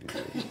this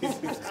video.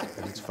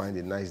 I need to find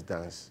a nice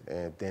dance.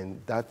 And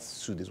then that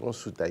suit, there's one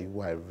suit that you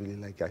wear I really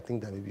like. I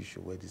think that maybe you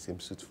should wear the same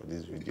suit for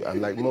this video.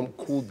 I'm like, Mom,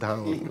 cool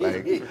down.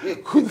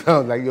 Like, cool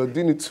down. Like, you're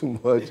doing it too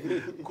much.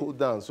 Cool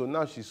down. So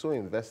now she's so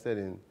invested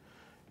in,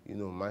 you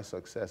know, my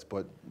success.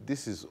 But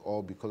this is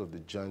all because of the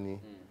journey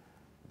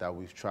that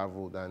we've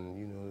traveled, and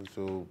you know,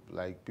 so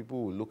like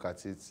people will look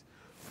at it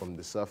from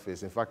the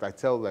surface. In fact, I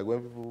tell, like, when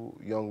people,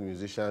 young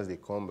musicians, they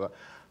come, I'm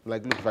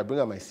like, look, if I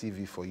bring out my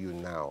CV for you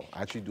now,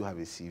 I actually do have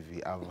a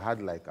CV. I've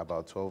had like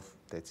about 12,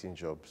 13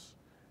 jobs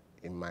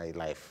in my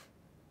life.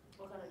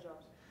 What kind of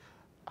jobs?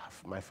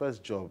 My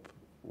first job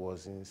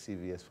was in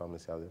CVS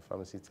pharmacy. I was a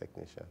pharmacy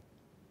technician.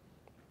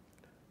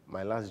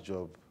 My last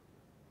job,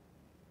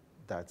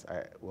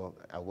 I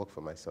work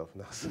for myself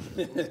now.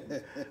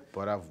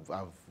 But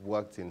I've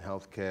worked in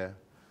healthcare.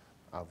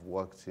 I've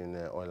worked in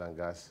oil and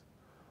gas.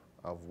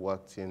 I've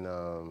worked in,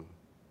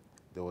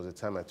 there was a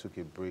time I took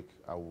a break.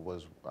 I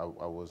was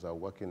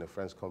working in a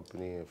friend's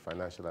company, a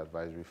financial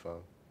advisory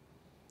firm.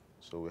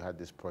 So we had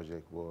this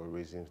project we were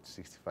raising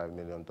 $65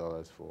 million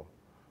for,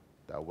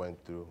 that went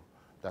through.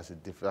 That's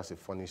a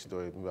funny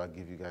story. Maybe I'll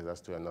give you guys that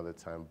story another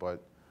time.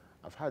 But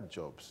I've had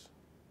jobs,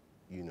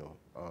 you know,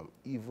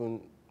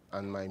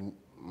 and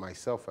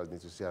myself, I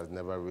need to say, has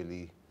never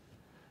really,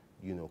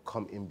 you know,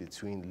 come in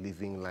between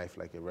living life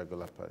like a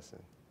regular person.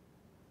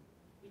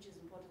 Which is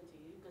important to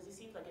you, because you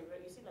seem like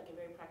a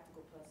very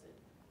practical person.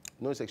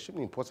 No, it's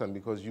extremely important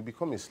because you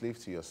become a slave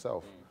to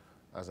yourself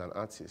as an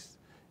artist.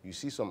 You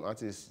see some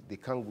artists, they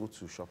can't go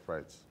to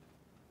ShopRite.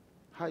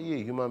 How are you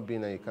a human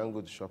being and you can't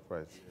go to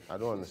ShopRite? I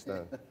don't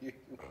understand.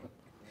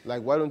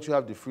 Like, why don't you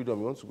have the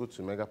freedom? You want to go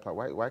to Mega Park.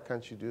 Why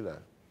can't you do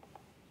that?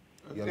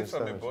 You if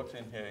I'm brought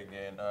in here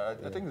again,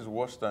 I think it's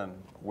worse than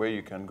where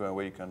you can go and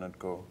where you cannot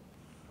go.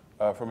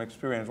 From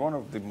experience, one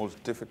of the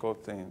most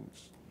difficult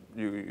things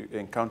you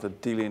encounter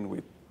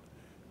dealing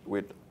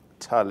with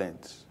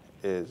talent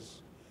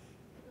is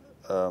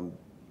the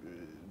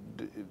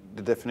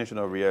definition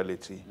of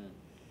reality.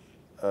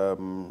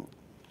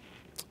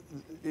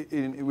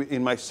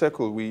 in my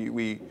circle,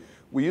 we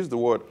use the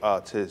word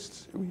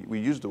artist. We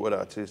use the word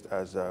artist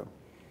as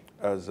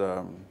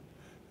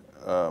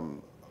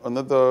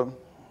another,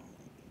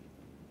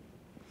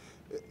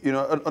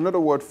 another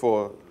word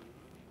for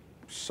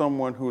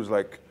someone who's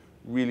like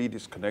really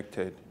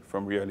disconnected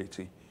from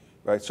reality,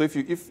 right? So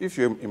if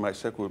you're in my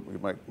circle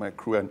with my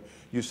crew and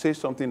you say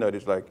something that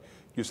is like,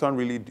 you sound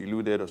really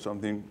deluded or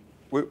something,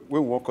 we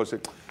walk and say,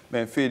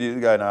 man, Faye,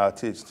 this guy an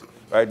artist,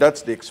 right?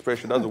 That's the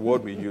expression, that's the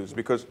word we use,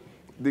 because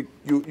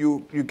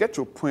you get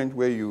to a point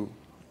where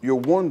you're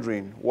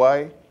wondering,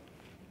 why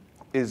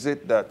is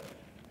it that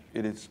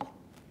it is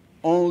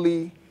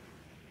only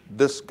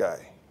this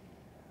guy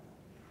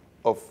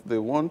of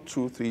the 1,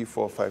 2, 3,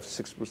 4, 5,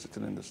 6 people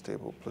sitting in this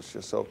table plus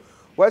yourself?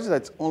 Why is it that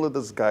it's only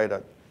this guy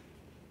that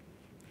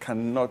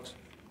cannot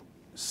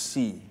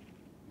see,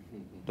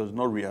 does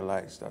not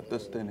realize that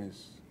this thing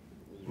is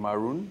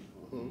maroon?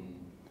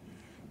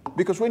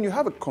 Because when you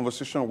have a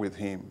conversation with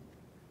him,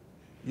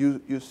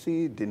 you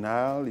see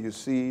denial, you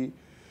see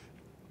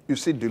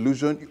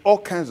delusion, all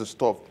kinds of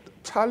stuff.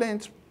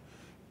 Talent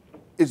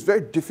is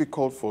very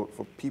difficult for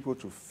people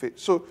to fit.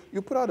 So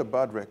you put out a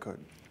bad record.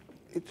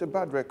 It's a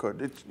bad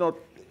record. It's not,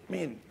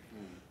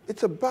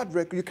 it's a bad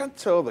record. You can't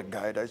tell the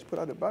guy that he's put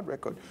out a bad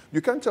record.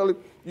 You can't tell him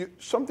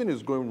something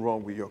is going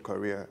wrong with your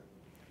career.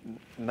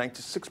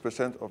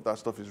 96% of that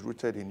stuff is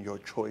rooted in your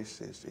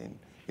choices,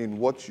 in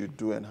what you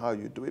do and how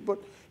you do it. But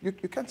you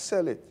can't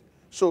sell it.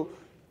 So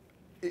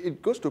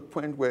it goes to a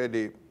point where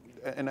it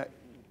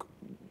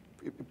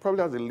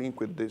probably has a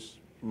link with this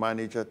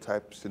manager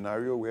type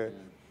scenario where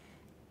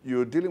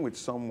you're dealing with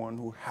someone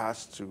who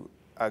has to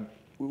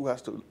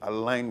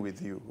align with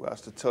you, who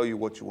has to tell you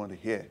what you want to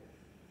hear.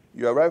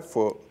 You arrive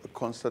for a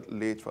concert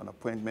late, for an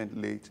appointment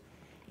late.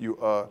 You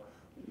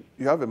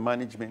have a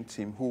management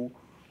team who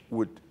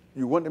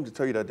you want them to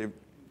tell you that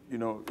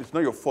it's not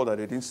your fault that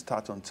they didn't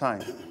start on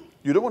time.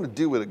 You don't want to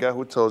deal with a guy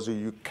who tells you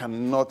you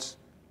cannot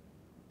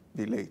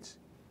be late.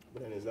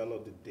 But then is that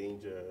not the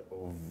danger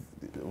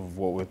of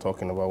what we're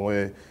talking about,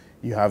 where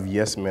you have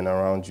yes men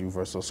around you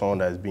versus someone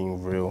that is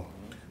being real?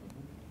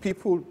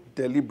 People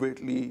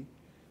deliberately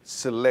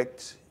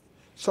select.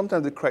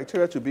 Sometimes the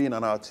criteria to be in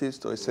an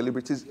artist or a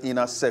celebrity's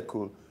inner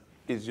circle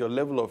is your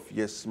level of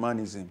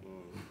yes-manism,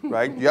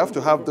 right? You have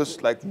to have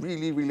this like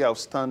really, really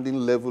outstanding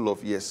level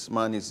of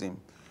yes-manism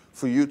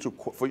for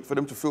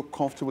them to feel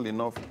comfortable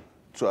enough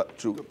to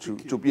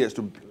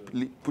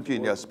put you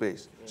in their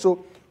space.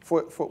 So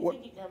for what?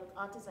 You think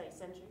artists are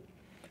eccentric?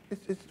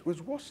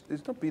 It's worse.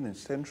 It's not being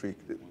eccentric.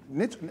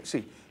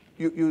 See,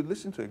 you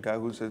listen to a guy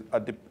who says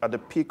at the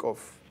peak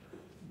of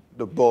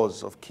the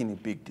buzz of Kenny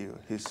Big Deal,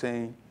 he's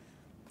saying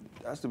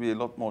there has to be a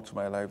lot more to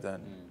my life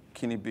than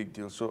Kenny Big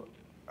Deal. So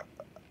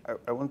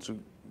I want to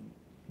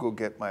go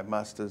get my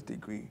master's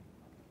degree,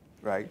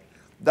 right?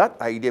 That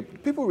idea,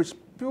 people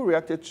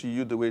reacted to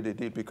you the way they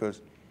did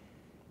because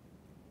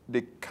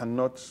they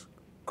cannot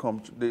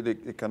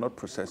they cannot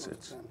process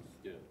it.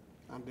 Yeah.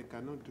 And they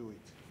cannot do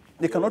it.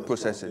 They cannot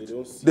process it.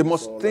 They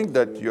must think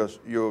that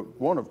you're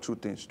one of two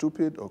things,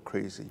 stupid or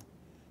crazy,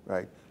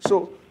 right?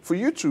 So for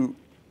you to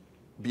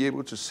be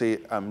able to say,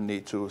 I'm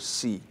Naeto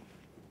C,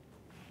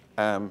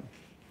 an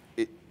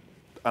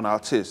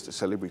artist, a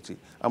celebrity,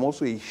 I'm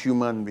also a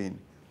human being.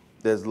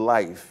 There's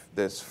life,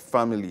 there's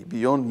family,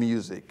 beyond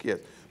music. Yes,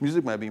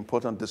 music might be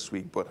important this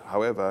week, but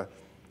however,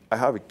 I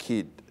have a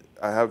kid,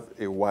 I have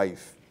a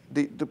wife,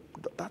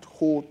 that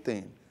whole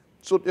thing.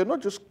 So they're not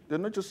just,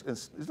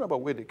 it's not about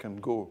where they can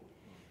go.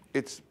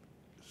 It's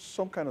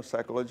some kind of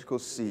psychological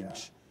siege. Yeah.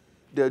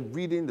 They're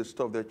reading the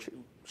stuff,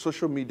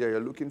 social media, you're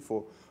looking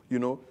for,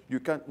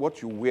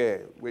 what you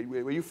wear.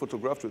 Were you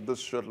photographed with this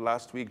shirt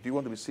last week? Do you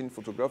want to be seen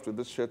photographed with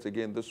this shirt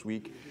again this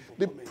week?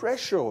 The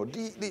pressure,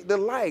 the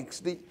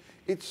likes,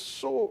 it's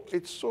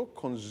so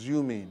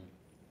consuming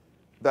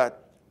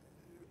that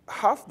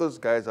half those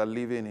guys are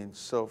living in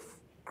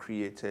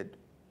self-created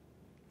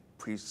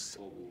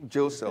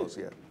jail cells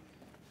here.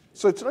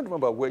 So it's not even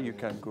about where you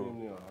can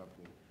go.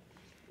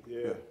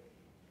 Yeah.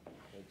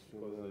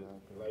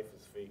 Life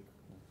is fake.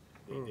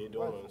 They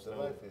don't understand.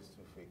 Life is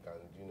too fake,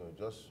 and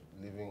just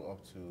living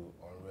up to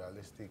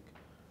unrealistic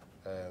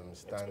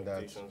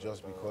standards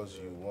just because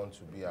you want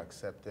to be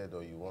accepted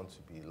or you want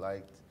to be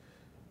liked.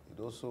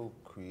 It also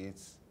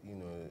creates,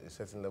 a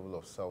certain level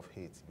of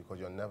self-hate because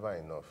you're never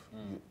enough.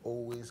 You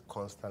always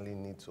constantly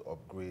need to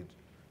upgrade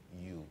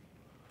you.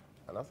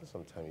 And after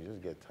some time, you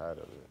just get tired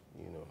of it,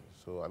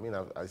 So,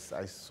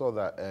 I saw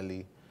that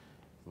early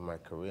in my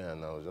career,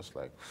 and I was just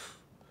like,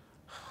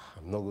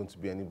 I'm not going to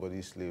be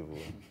anybody's slave.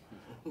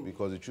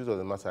 Because the truth of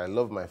the matter, I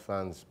love my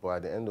fans, but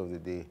at the end of the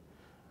day,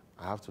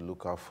 I have to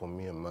look out for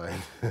me and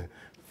mine.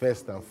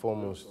 First and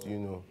foremost,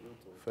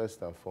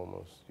 First and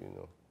foremost,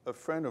 A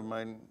friend of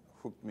mine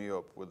hooked me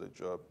up with a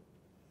job.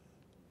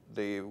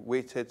 They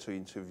waited to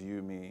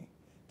interview me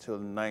till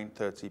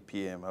 9:30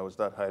 p.m. I was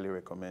that highly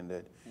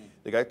recommended.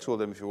 The guy told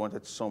them, if you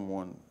wanted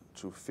someone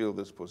to fill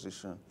this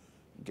position,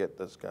 get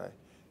this guy.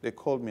 They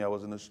called me. I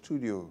was in a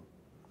studio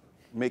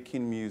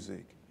making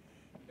music.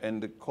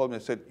 And they called me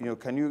and said,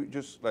 can you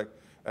just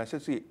I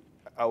said, see,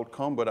 I would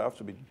come, but I have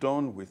to be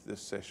done with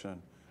this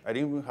session. I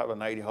didn't even have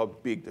an idea how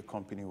big the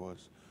company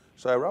was.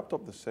 So I wrapped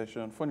up the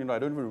session. Funny enough, I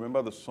don't even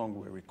remember the song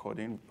we were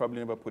recording. Probably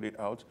never put it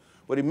out.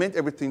 But it meant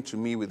everything to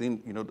me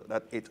within,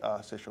 that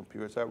 8-hour session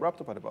period. So I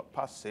wrapped up at about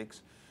past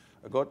 6.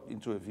 I got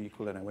into a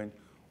vehicle and I went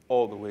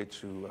all the way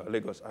to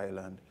Lagos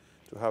Island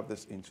to have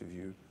this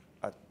interview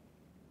at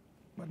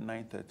about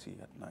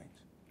 9:30 at night.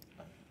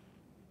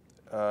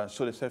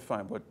 So they said,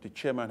 fine, but the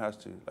chairman has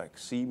to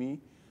see me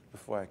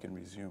before I can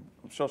resume.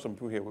 I'm sure some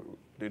people here,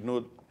 they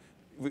know,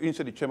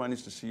 instead the chairman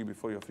needs to see you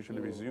before you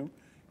officially resume.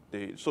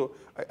 So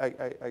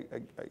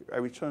I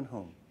returned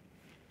home.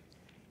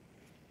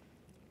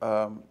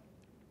 And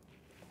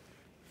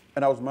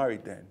I was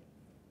married then.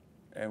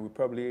 And we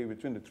probably,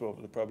 between the two of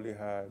us, we probably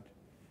had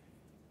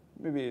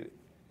maybe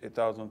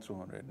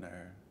 1,200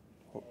 naira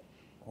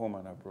home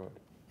and abroad.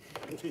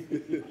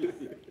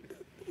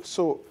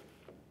 So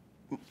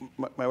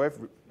my wife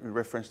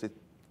referenced it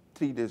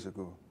 3 days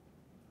ago.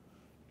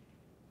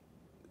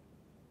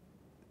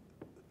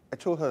 I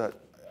told her that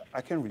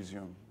I can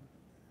resume.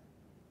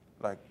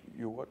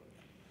 What?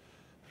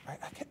 I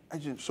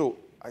can't. So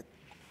I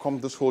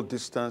come this whole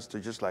distance to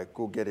just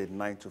go get a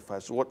 9 to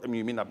 5. So what? I mean,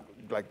 you mean I'm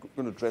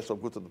going to dress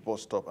up, go to the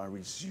bus stop, and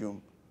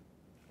resume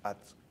at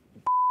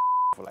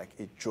for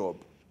a job,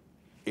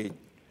 a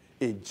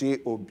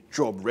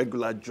job,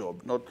 regular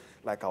job, not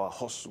like our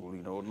hustle,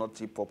 not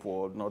hip hop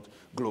world, not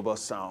global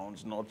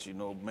sounds, not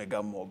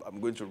mega mob.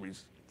 I'm going to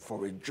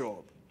for a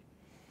job.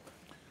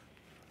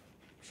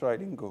 So I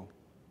didn't go.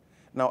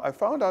 Now I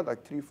found out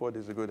 3-4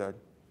 days ago that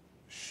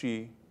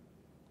she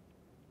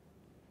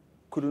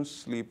couldn't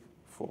sleep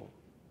for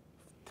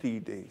 3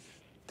 days.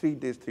 3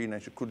 days, 3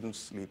 nights, she couldn't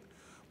sleep.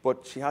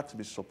 But she had to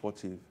be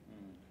supportive.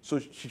 So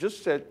she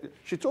just said,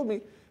 she told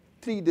me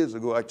 3 days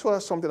ago, I told her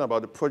something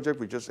about the project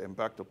we just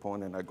embarked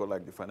upon, and I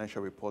got the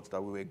financial reports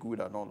that we were good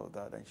and all of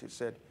that. And she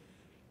said,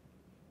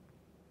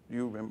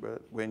 you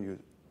remember when you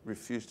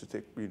refused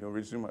to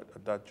resume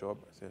at that job?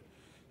 I said,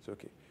 it's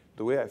okay.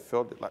 The way I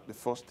felt, the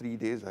first 3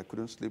 days, I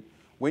couldn't sleep.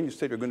 When you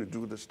said you're going to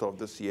do this stuff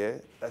this year,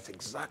 that's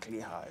exactly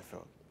how I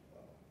felt.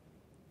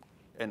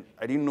 And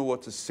I didn't know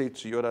what to say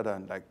to you other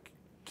than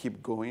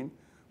keep going,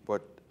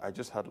 but I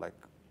just had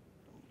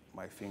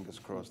my fingers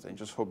crossed and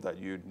just hope that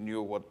you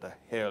knew what the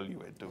hell you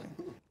were doing.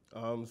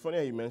 It's funny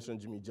how you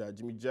mentioned Jimmy Jad.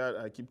 Jimmy Jad,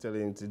 I keep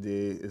telling him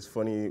today, it's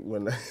funny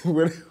when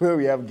when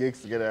we have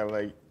gigs together, I'm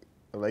like,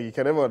 you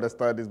can never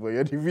understand this, but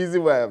you're the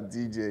reason why I'm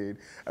DJing.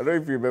 I don't know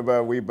if you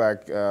remember way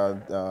back,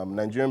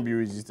 Nigerian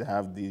breweries used to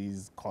have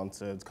these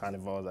concerts,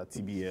 carnivals at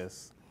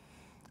TBS.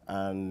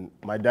 And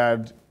my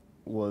dad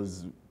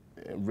was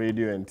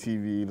radio and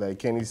TV. Like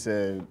Kenny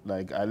said,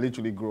 I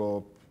literally grew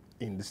up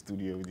in the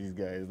studio with these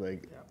guys.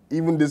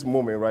 Even this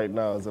moment right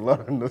now, there's a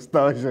lot of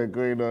nostalgia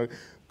going on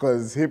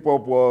because hip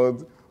hop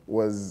world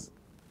was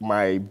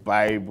my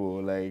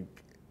Bible.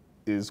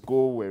 In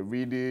school, we're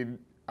reading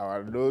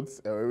our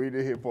notes and we're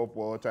reading hip hop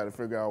world, trying to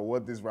figure out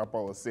what this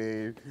rapper was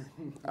saying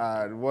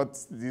and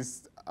what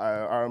this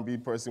R&B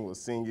person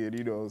was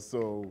singing,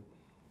 So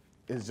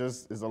it's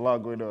a lot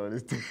going on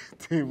this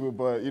table.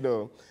 But,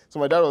 so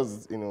my dad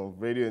was,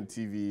 radio and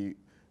TV.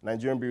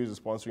 Nigerian Breweries was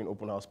sponsoring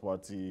Open House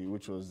Party,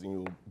 which was,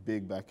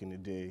 big back in the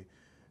day.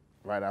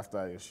 Right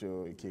after your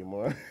show, it came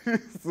on.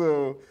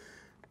 So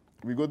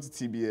we go to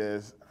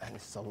TBS, and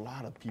it's a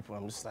lot of people.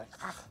 I'm just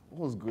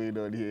what's going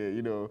on here?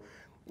 Who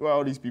are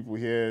all these people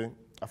here?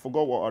 I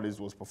forgot what artist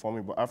was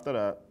performing, but after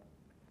that,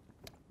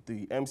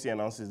 the MC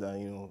announces that,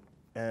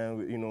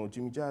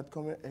 Jimmy Jad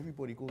coming.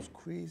 Everybody goes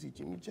crazy.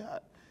 Jimmy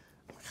Jad.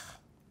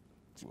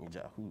 Jimmy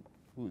Jad,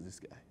 who is this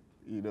guy?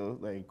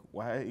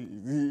 Why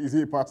is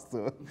he a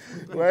pastor?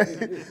 Why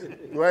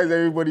is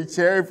everybody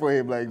cheering for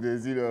him like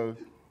this?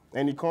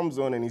 And he comes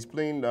on and he's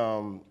playing, I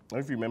don't know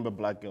if you remember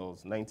Black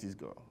Girls, 90s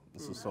Girl.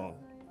 It's a song.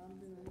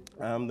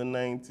 I'm the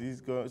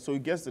 90s girl. So he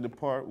gets to the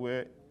part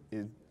where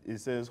it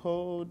says,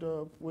 hold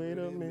up, wait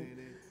a minute.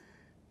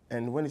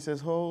 And when he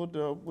says, hold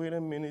up, wait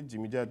a minute,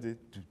 Jimmy Jad did,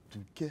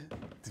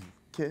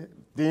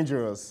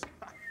 dangerous.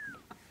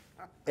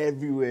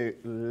 Everywhere,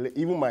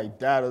 even my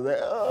dad was like,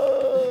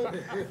 oh,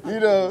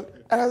 and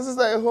I was just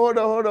like, hold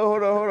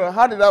on.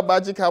 How did that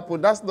magic happen?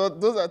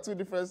 Those are two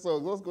different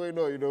songs. What's going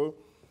on,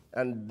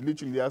 And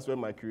literally, that's when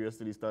my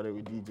curiosity started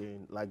with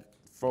DJing.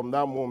 From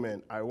that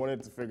moment, I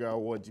wanted to figure out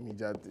what Jimmy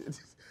Jad did.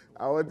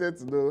 I wanted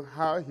to know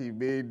how he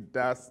made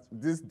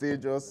this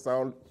dangerous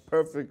sound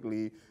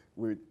perfectly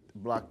with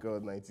Black Girl,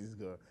 90s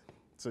Girl.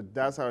 So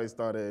that's how it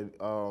started.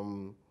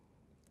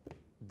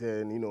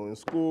 Then, in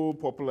school,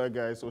 popular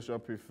guy, social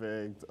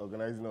prefect,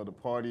 organizing all the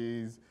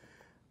parties.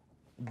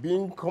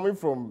 Coming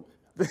from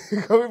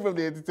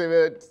the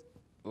entertainment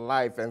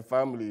life and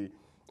family,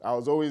 I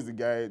was always the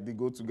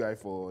go-to guy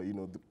for,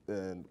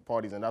 the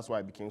parties, and that's why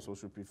I became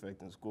social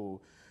prefect in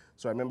school.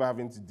 So I remember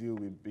having to deal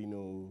with,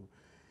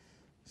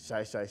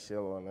 Shy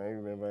Shell, I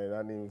remember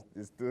that name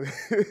is still,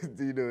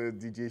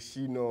 DJ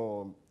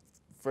Shino,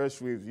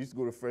 Fresh Waves. We used to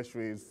go to Fresh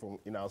Waves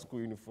in our school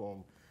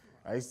uniform.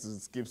 I used to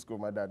skip school.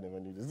 My dad never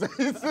knew this.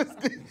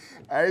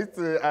 I used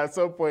to, at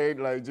some point,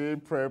 like during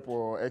prep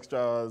or extra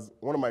hours,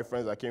 one of my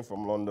friends that came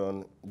from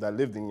London that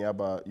lived in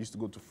Yaba used to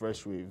go to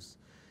Fresh Waves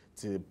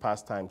to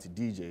pass time to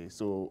DJ.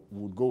 So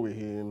we'd go with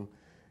him,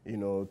 you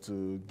know,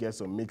 to get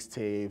some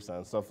mixtapes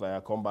and stuff like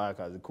that. Come back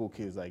as a cool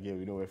kid, like, yeah,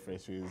 we know where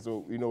Fresh Waves is.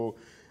 So, you know,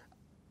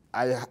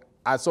 I,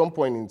 at some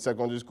point in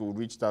secondary school,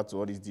 reached out to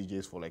all these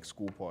DJs for like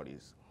school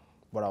parties.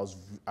 But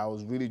I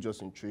was really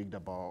just intrigued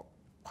about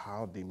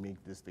how they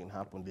make this thing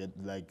happen. They're,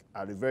 like,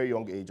 at a very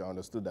young age, I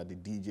understood that the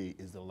DJ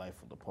is the life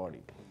of the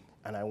party.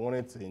 And I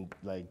wanted to,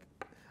 like,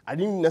 I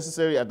didn't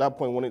necessarily at that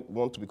point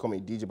want to become a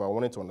DJ, but I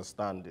wanted to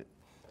understand it.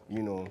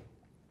 You know,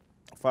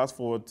 fast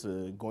forward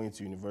to going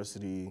to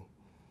university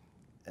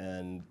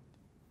and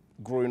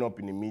growing up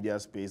in the media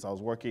space, I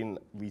was working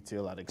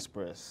retail at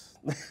Express.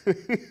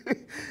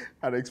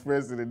 At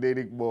Express in the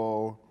Natick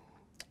Mall.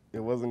 It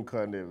wasn't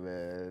cutting,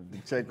 man.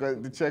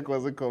 The check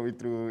wasn't coming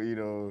through, you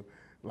know,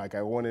 like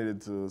I wanted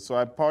it to. So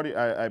I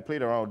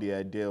played around with the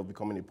idea of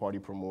becoming a party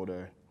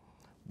promoter,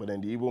 but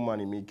then the evil man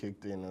in me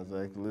kicked in. I was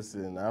like,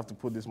 listen, I have to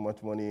put this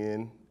much money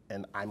in,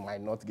 and I might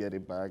not get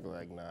it back.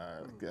 Like,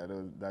 nah,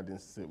 that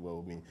didn't sit well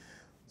with me.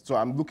 So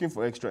I'm looking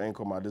for extra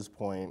income at this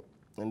point,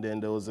 and then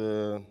there was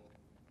a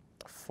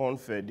fun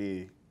fair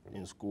day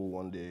in school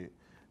one day,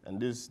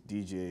 and this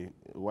DJ,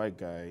 a white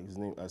guy, his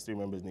name, I still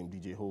remember his name,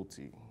 DJ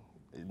Holty.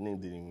 His name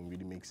didn't even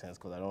really make sense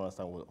because I don't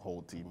understand what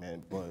Holty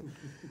meant, but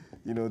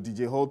you know,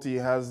 DJ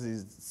Holty has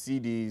his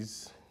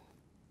CDs,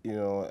 you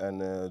know,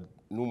 and a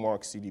New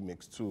Mark CD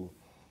mix too.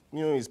 You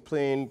know, he's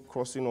playing,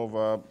 crossing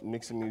over,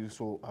 mixing music.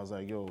 So I was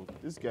like, yo,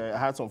 this guy, I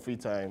had some free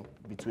time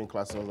between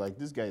classes. I was like,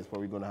 this guy is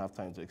probably gonna have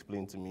time to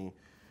explain to me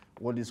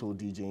what this whole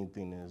DJing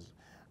thing is.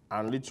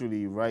 And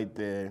literally right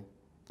there,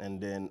 and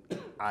then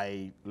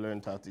I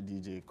learned how to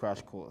DJ,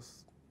 crash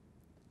course.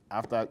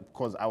 After,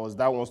 because I was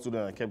that one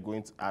student, I kept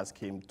going to ask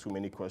him too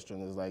many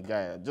questions. It's like,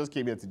 guy, I just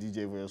came here to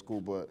DJ for your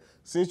school, but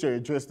since you're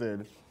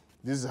interested,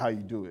 this is how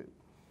you do it,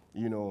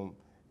 you know?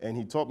 And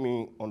he taught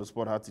me on the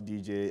spot how to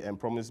DJ and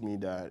promised me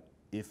that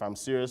if I'm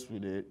serious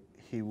with it,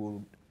 he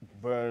will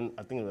burn,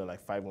 I think it was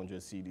like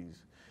 500 CDs,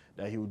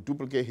 that he would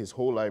duplicate his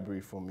whole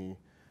library for me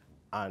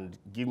and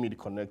give me the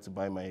connect to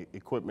buy my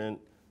equipment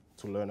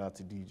to learn how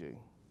to DJ.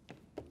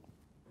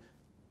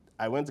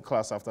 I went to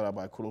class after that,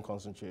 but I couldn't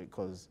concentrate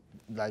because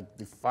like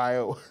the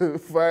fire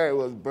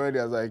was burning.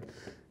 I was like,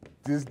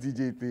 this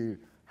DJ thing,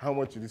 how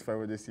much would this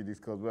 500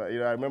 CDs cost? But you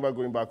know, I remember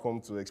going back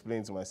home to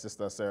explain to my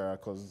sister Sarah,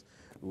 because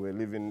we were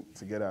living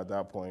together at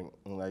that point.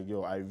 I'm like,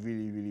 yo, I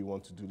really, really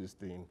want to do this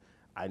thing.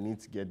 I need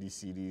to get these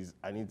CDs.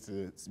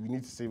 We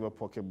need to save up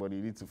pocket money.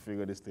 We need to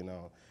figure this thing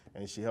out.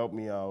 And she helped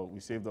me out. We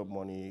saved up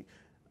money.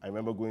 I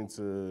remember going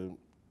to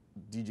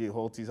DJ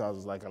Holty's house.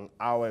 Was like an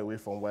hour away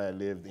from where I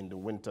lived in the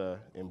winter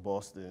in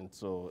Boston,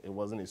 so it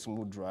wasn't a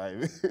smooth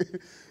drive.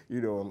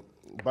 You know,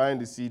 buying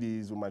the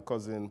CDs with my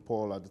cousin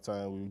Paul at the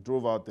time. We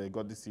drove out there,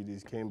 got the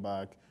CDs, came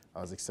back.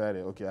 I was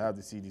excited. Okay, I have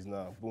the CDs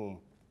now. Boom,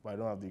 but I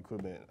don't have the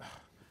equipment.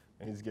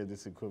 I need to get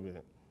this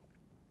equipment.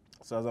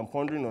 So as I'm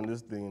pondering on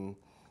this thing,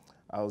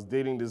 I was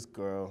dating this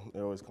girl. It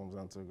always comes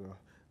down to a girl.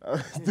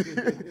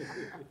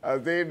 I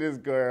was dating this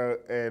girl,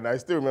 and I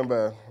still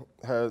remember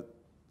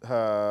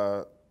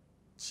her.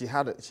 She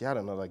had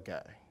another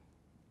guy,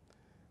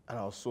 and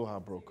I was so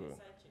heartbroken.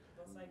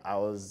 I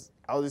was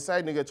a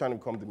side nigga trying to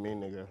become the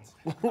main nigga.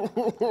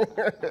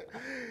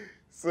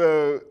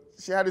 So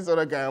she had this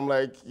other guy. I'm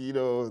like, you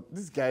know,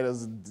 this guy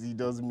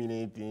doesn't mean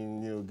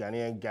anything. You know,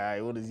 Ghanaian guy.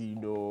 What does he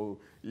know?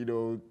 You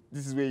know,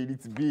 this is where you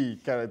need to be,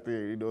 kind of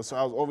thing. You know, so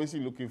I was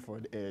obviously looking for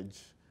an edge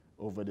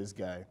over this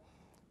guy,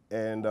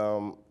 and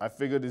I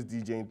figured this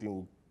DJing thing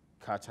would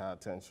catch her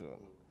attention.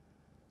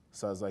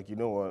 So I was like, you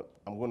know what?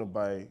 I'm gonna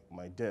buy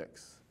my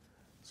decks.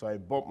 So I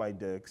bought my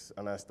decks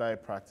and I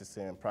started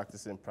practicing,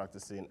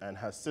 and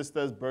her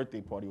sister's birthday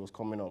party was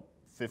coming up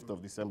 5th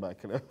of December. I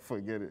cannot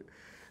forget it.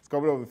 It's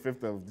coming up the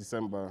 5th of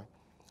December.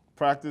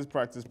 Practice,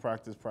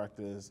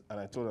 and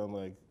I told her, I'm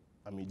like,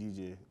 I'm a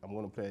DJ. I'm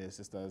gonna play at your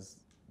sister's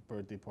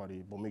birthday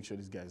party, but make sure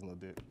this guy's not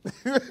there.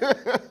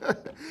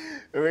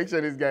 Make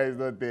sure this guy is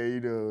not there, you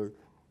know.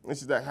 And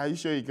she's like, are you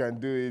sure you can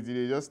do it? You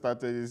know, just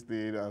started this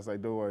thing. I was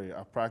like, don't worry,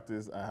 I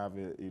practiced, I have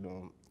it, you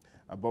know.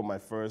 I bought my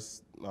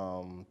first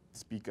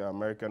speaker,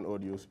 American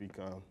audio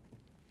speaker.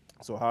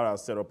 So how I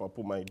set up, I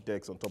put my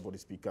decks on top of the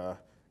speaker,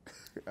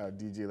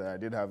 DJ, like I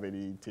didn't have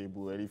any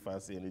table, any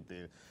fancy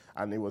anything.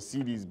 And it was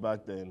CDs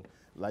back then,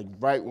 like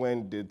right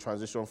when the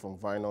transition from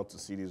vinyl to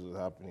CDs was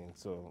happening.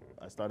 So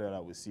I started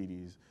out with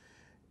CDs.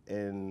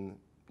 And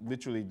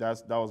literally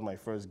that was my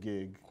first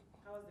gig.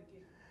 How was the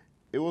gig?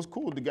 It was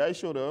cool, the guy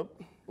showed up.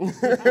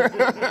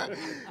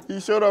 He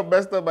showed up,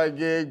 messed up my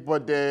gig,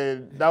 but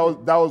then that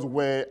was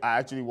where I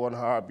actually won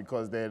her,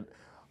 because then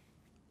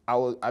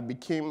I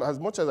became, as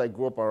much as I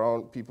grew up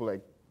around people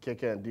like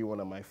Keke and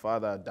D1 and my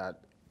father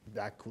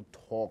that could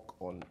talk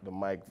on the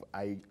mic,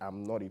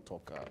 I'm not a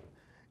talker,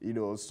 you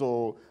know.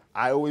 So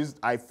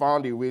I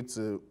found a way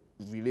to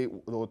relate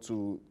or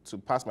to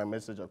pass my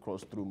message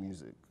across through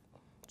music.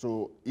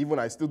 So even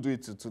I still do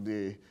it to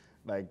today.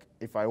 Like,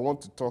 if I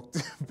want to talk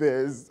to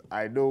Bez,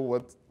 I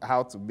know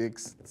how to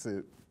mix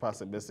to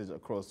pass a message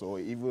across. Or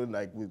even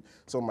like with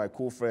some of my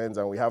cool friends,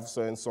 and we have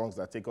certain songs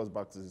that take us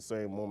back to a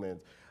certain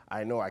moment.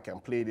 I know I can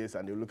play this,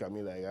 and they look at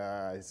me like,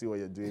 I see what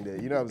you're doing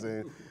there. You know what I'm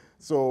saying?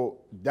 So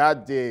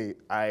that day,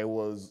 I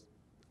was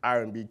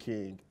R&B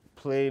king,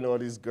 playing all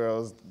these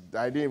girls.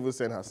 I didn't even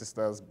send her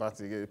sisters back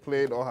together.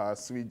 Playing all her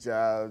sweet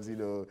jams, you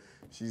know.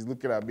 She's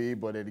looking at me,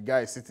 but then the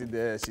guy is sitting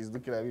there. She's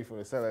looking at me from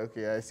the side, like,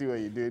 okay, I see what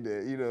you're doing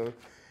there, you know.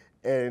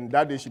 And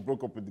that day, she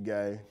broke up with the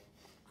guy.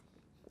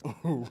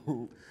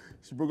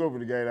 She broke up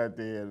with the guy that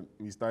day, and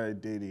we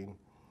started dating.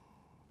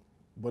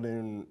 But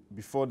then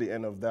before the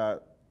end of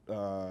that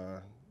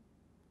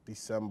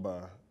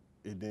December,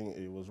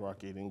 it was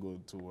rocky. It didn't go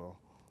too well,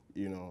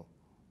 you know.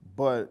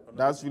 But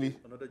that's really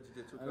Another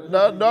DJ took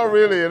over. not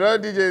really.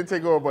 Another DJ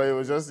take over, but it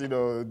was just, you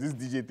know, this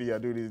DJ thing you're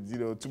doing is, you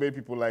know, too many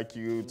people like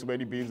you, too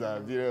many babes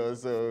are, you know,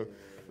 so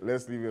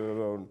let's leave it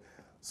alone.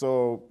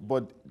 So,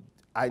 but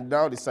I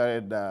now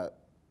decided that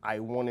I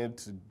wanted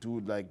to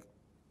do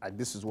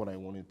this is what I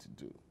wanted to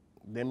do.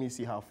 Let me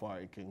see how far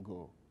it can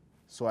go.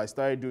 So I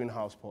started doing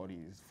house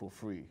parties for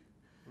free.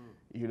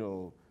 You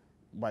know,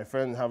 my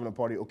friend having a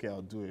party, okay,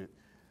 I'll do it.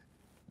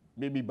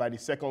 Maybe by the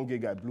second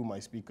gig, I blew my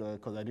speaker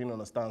because I didn't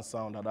understand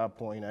sound at that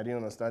point. I didn't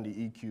understand the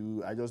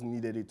EQ. I just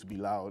needed it to be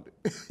loud.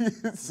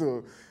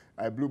 So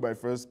I blew my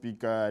first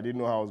speaker. I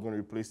didn't know how I was going to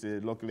replace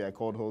it. Luckily, I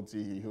called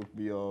Holty. He hooked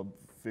me up,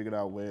 figured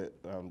out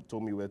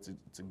told me where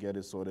to get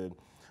it sorted.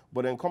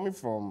 But then coming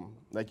from,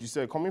 like you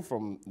said, coming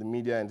from the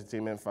media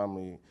entertainment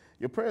family,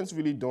 your parents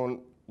really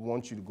don't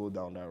want you to go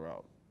down that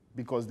route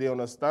because they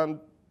understand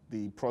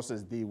the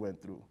process they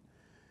went through.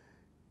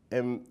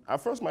 And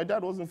at first, my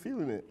dad wasn't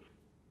feeling it.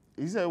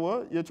 He said,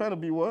 what? You're trying to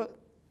be what?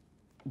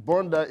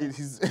 Born that,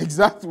 his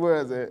exact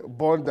words,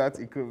 born that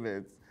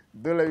equipment.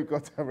 Don't let me come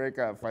to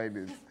America and find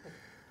it.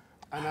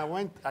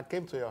 And I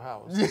came to your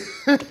house.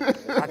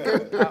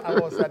 I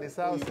was at his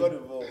house. You got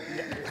involved.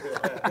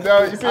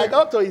 No, you see, I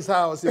got to his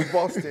house in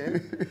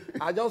Boston.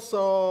 I just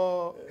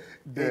saw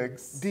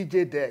Dex.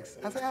 DJ Dex.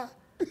 I said,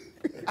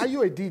 are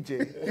you a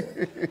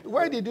DJ?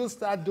 When did you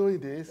start doing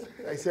this?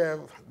 I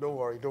said, don't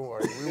worry.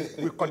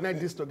 We'll connect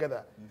this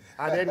together.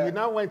 And then we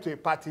now went to a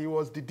party. He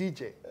was the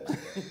DJ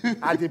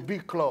at a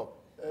big club.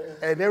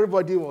 And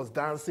everybody was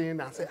dancing.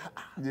 I said,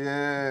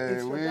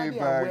 yeah, way back.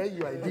 back. Where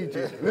you are a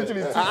DJ.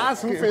 Literally,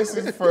 Two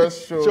Faces'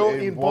 first show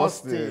in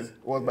Boston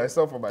was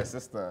myself and my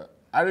sister.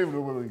 I don't even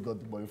know where we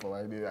got the money from.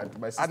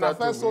 My sister And I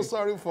felt so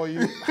sorry for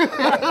you.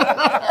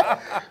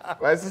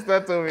 My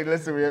sister told me,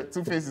 listen,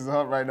 Two Faces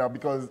hot right now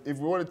because if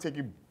we want to take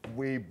it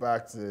way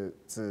back to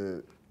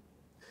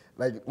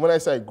like, when I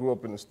say I grew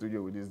up in the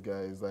studio with these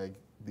guys, like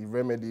the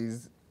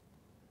Remedies,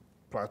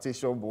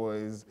 Plantation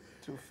Boys,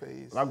 Two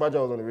Face.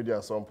 Lagbaja was on the radio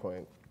at some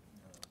point.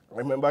 I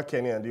remember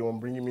Kenny and they were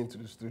bringing me into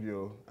the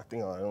studio, I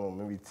think, I don't know,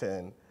 maybe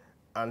 10.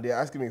 And they're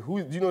asking me,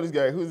 do you know this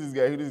guy? Who's this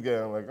guy? Who's this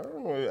guy? I'm like, I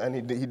don't know.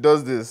 And he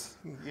does this.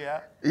 Yeah.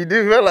 He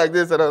did well like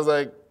this, and I was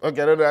like,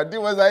 okay, I don't know. And he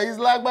was like, he's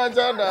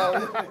Lagbaja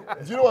now.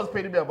 Do you know what's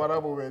paining me about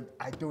that moment?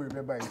 I don't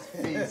remember his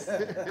face.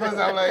 Because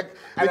I'm like,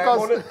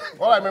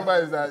 all I remember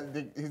is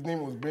that his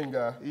name was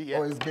Benga,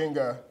 or his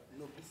Benga.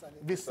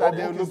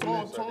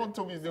 Someone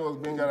told me his name was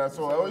Benga,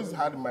 so I always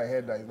had in my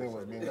head that his name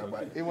was Benga.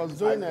 But he was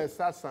doing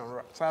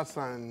salsa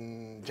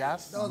and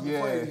jazz. That was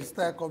before he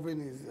started covering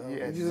his,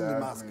 using the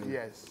mask.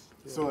 Yes.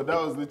 So that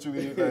was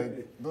literally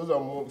like, those are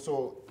more,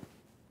 so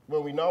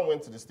when we now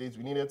went to the States,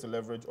 we needed to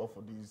leverage off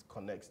of these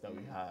connects that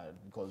we had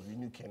because we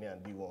knew Kenny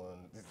and D1.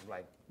 This is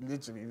like,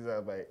 literally, these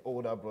are my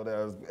older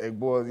brothers,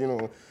 Eggbos, you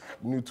know,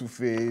 new Two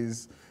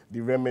Face,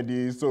 the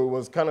Remedies. So it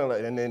was kind of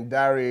like, and then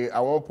Dari, at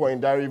one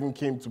point, Dari even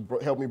came to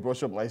help me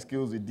brush up my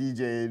skills with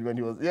DJ when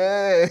he was,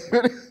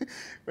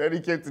 when he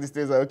came to the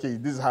States, like, okay,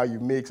 this is how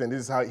you mix, and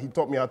this is how, he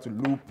taught me how to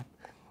loop.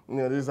 You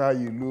know, this is how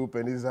you loop,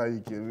 and this is how you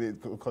can,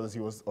 because he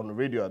was on the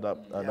radio at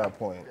that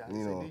point. Yeah,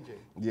 you know, a DJ.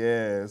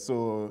 yeah.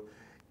 So,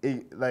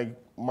 like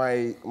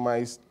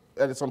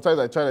sometimes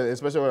I try to,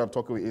 especially when I'm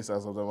talking with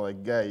Asa, sometimes I'm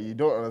like, guy, you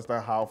don't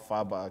understand how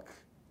far back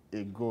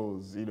it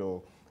goes. You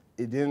know,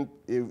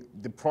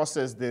 the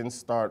process didn't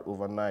start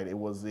overnight. It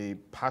was a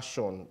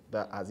passion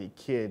that, as a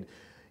kid,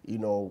 you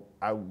know,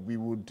 we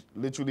would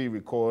literally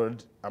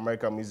record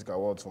American Music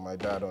Awards for my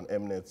dad on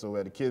Mnet. So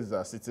where the kids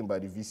are sitting by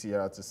the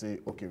VCR to say,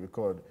 okay,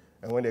 record.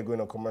 And when they're going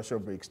on commercial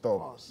break,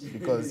 stop.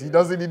 Because he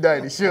doesn't need that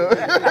in the show.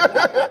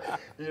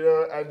 You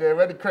know, and then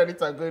when the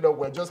credits are going up,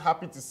 we're just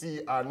happy to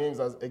see our names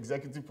as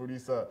executive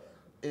producer,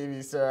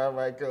 Amy, Sarah,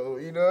 Michael,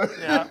 you know?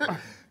 Yeah.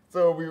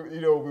 So,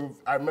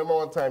 I remember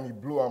one time he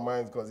blew our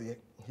minds because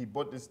he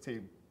bought this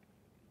tape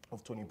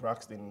of Toni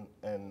Braxton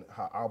and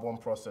her album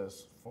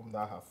process from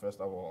that, her first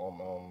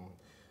album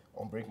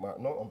on Break My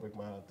Heart.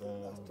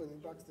 That's Toni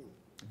Braxton.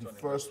 The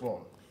first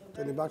one.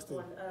 Toni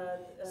Braxton.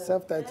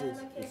 Self-titled.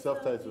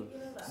 Self-titled.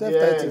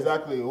 Yeah,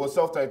 exactly. It was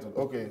self-titled.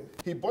 Okay.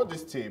 He bought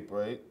this tape,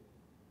 right?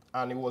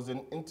 And it was an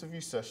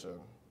interview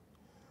session.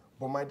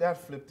 But my dad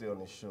flipped it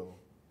on his show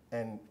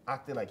and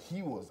acted like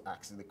he was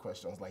asking the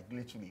questions, like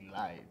literally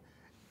lied.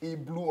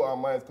 it blew our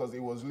minds because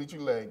it was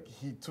literally like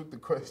he took the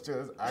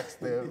questions, asked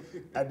them,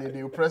 and then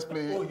they would press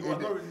play.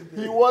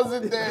 He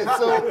wasn't there,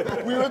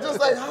 so we were just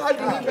like, how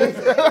did he make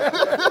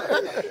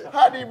that?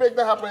 How did he make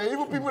that happen? And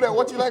even people that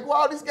watch you like,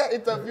 wow, this guy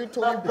interviewed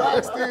Tony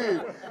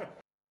Braxton.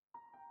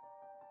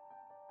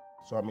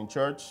 So I'm in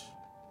church,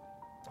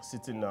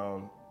 sitting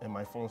down, and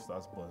my phone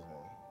starts buzzing.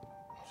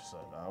 I'm just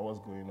like, what's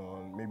going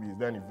on? Maybe is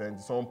there an event?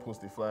 Someone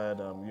post a flyer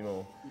that I'm,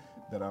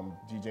 that I'm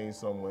DJing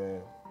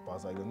somewhere. But I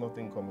was like, there's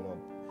nothing coming up.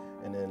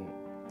 And then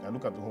I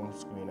look at the home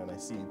screen and I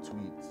see a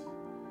tweet.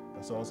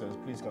 And someone says,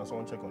 please, can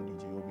someone check on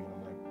DJ Obi? And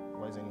I'm like,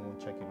 why is anyone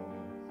checking on me?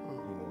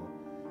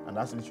 And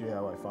that's literally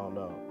how I found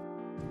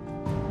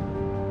out.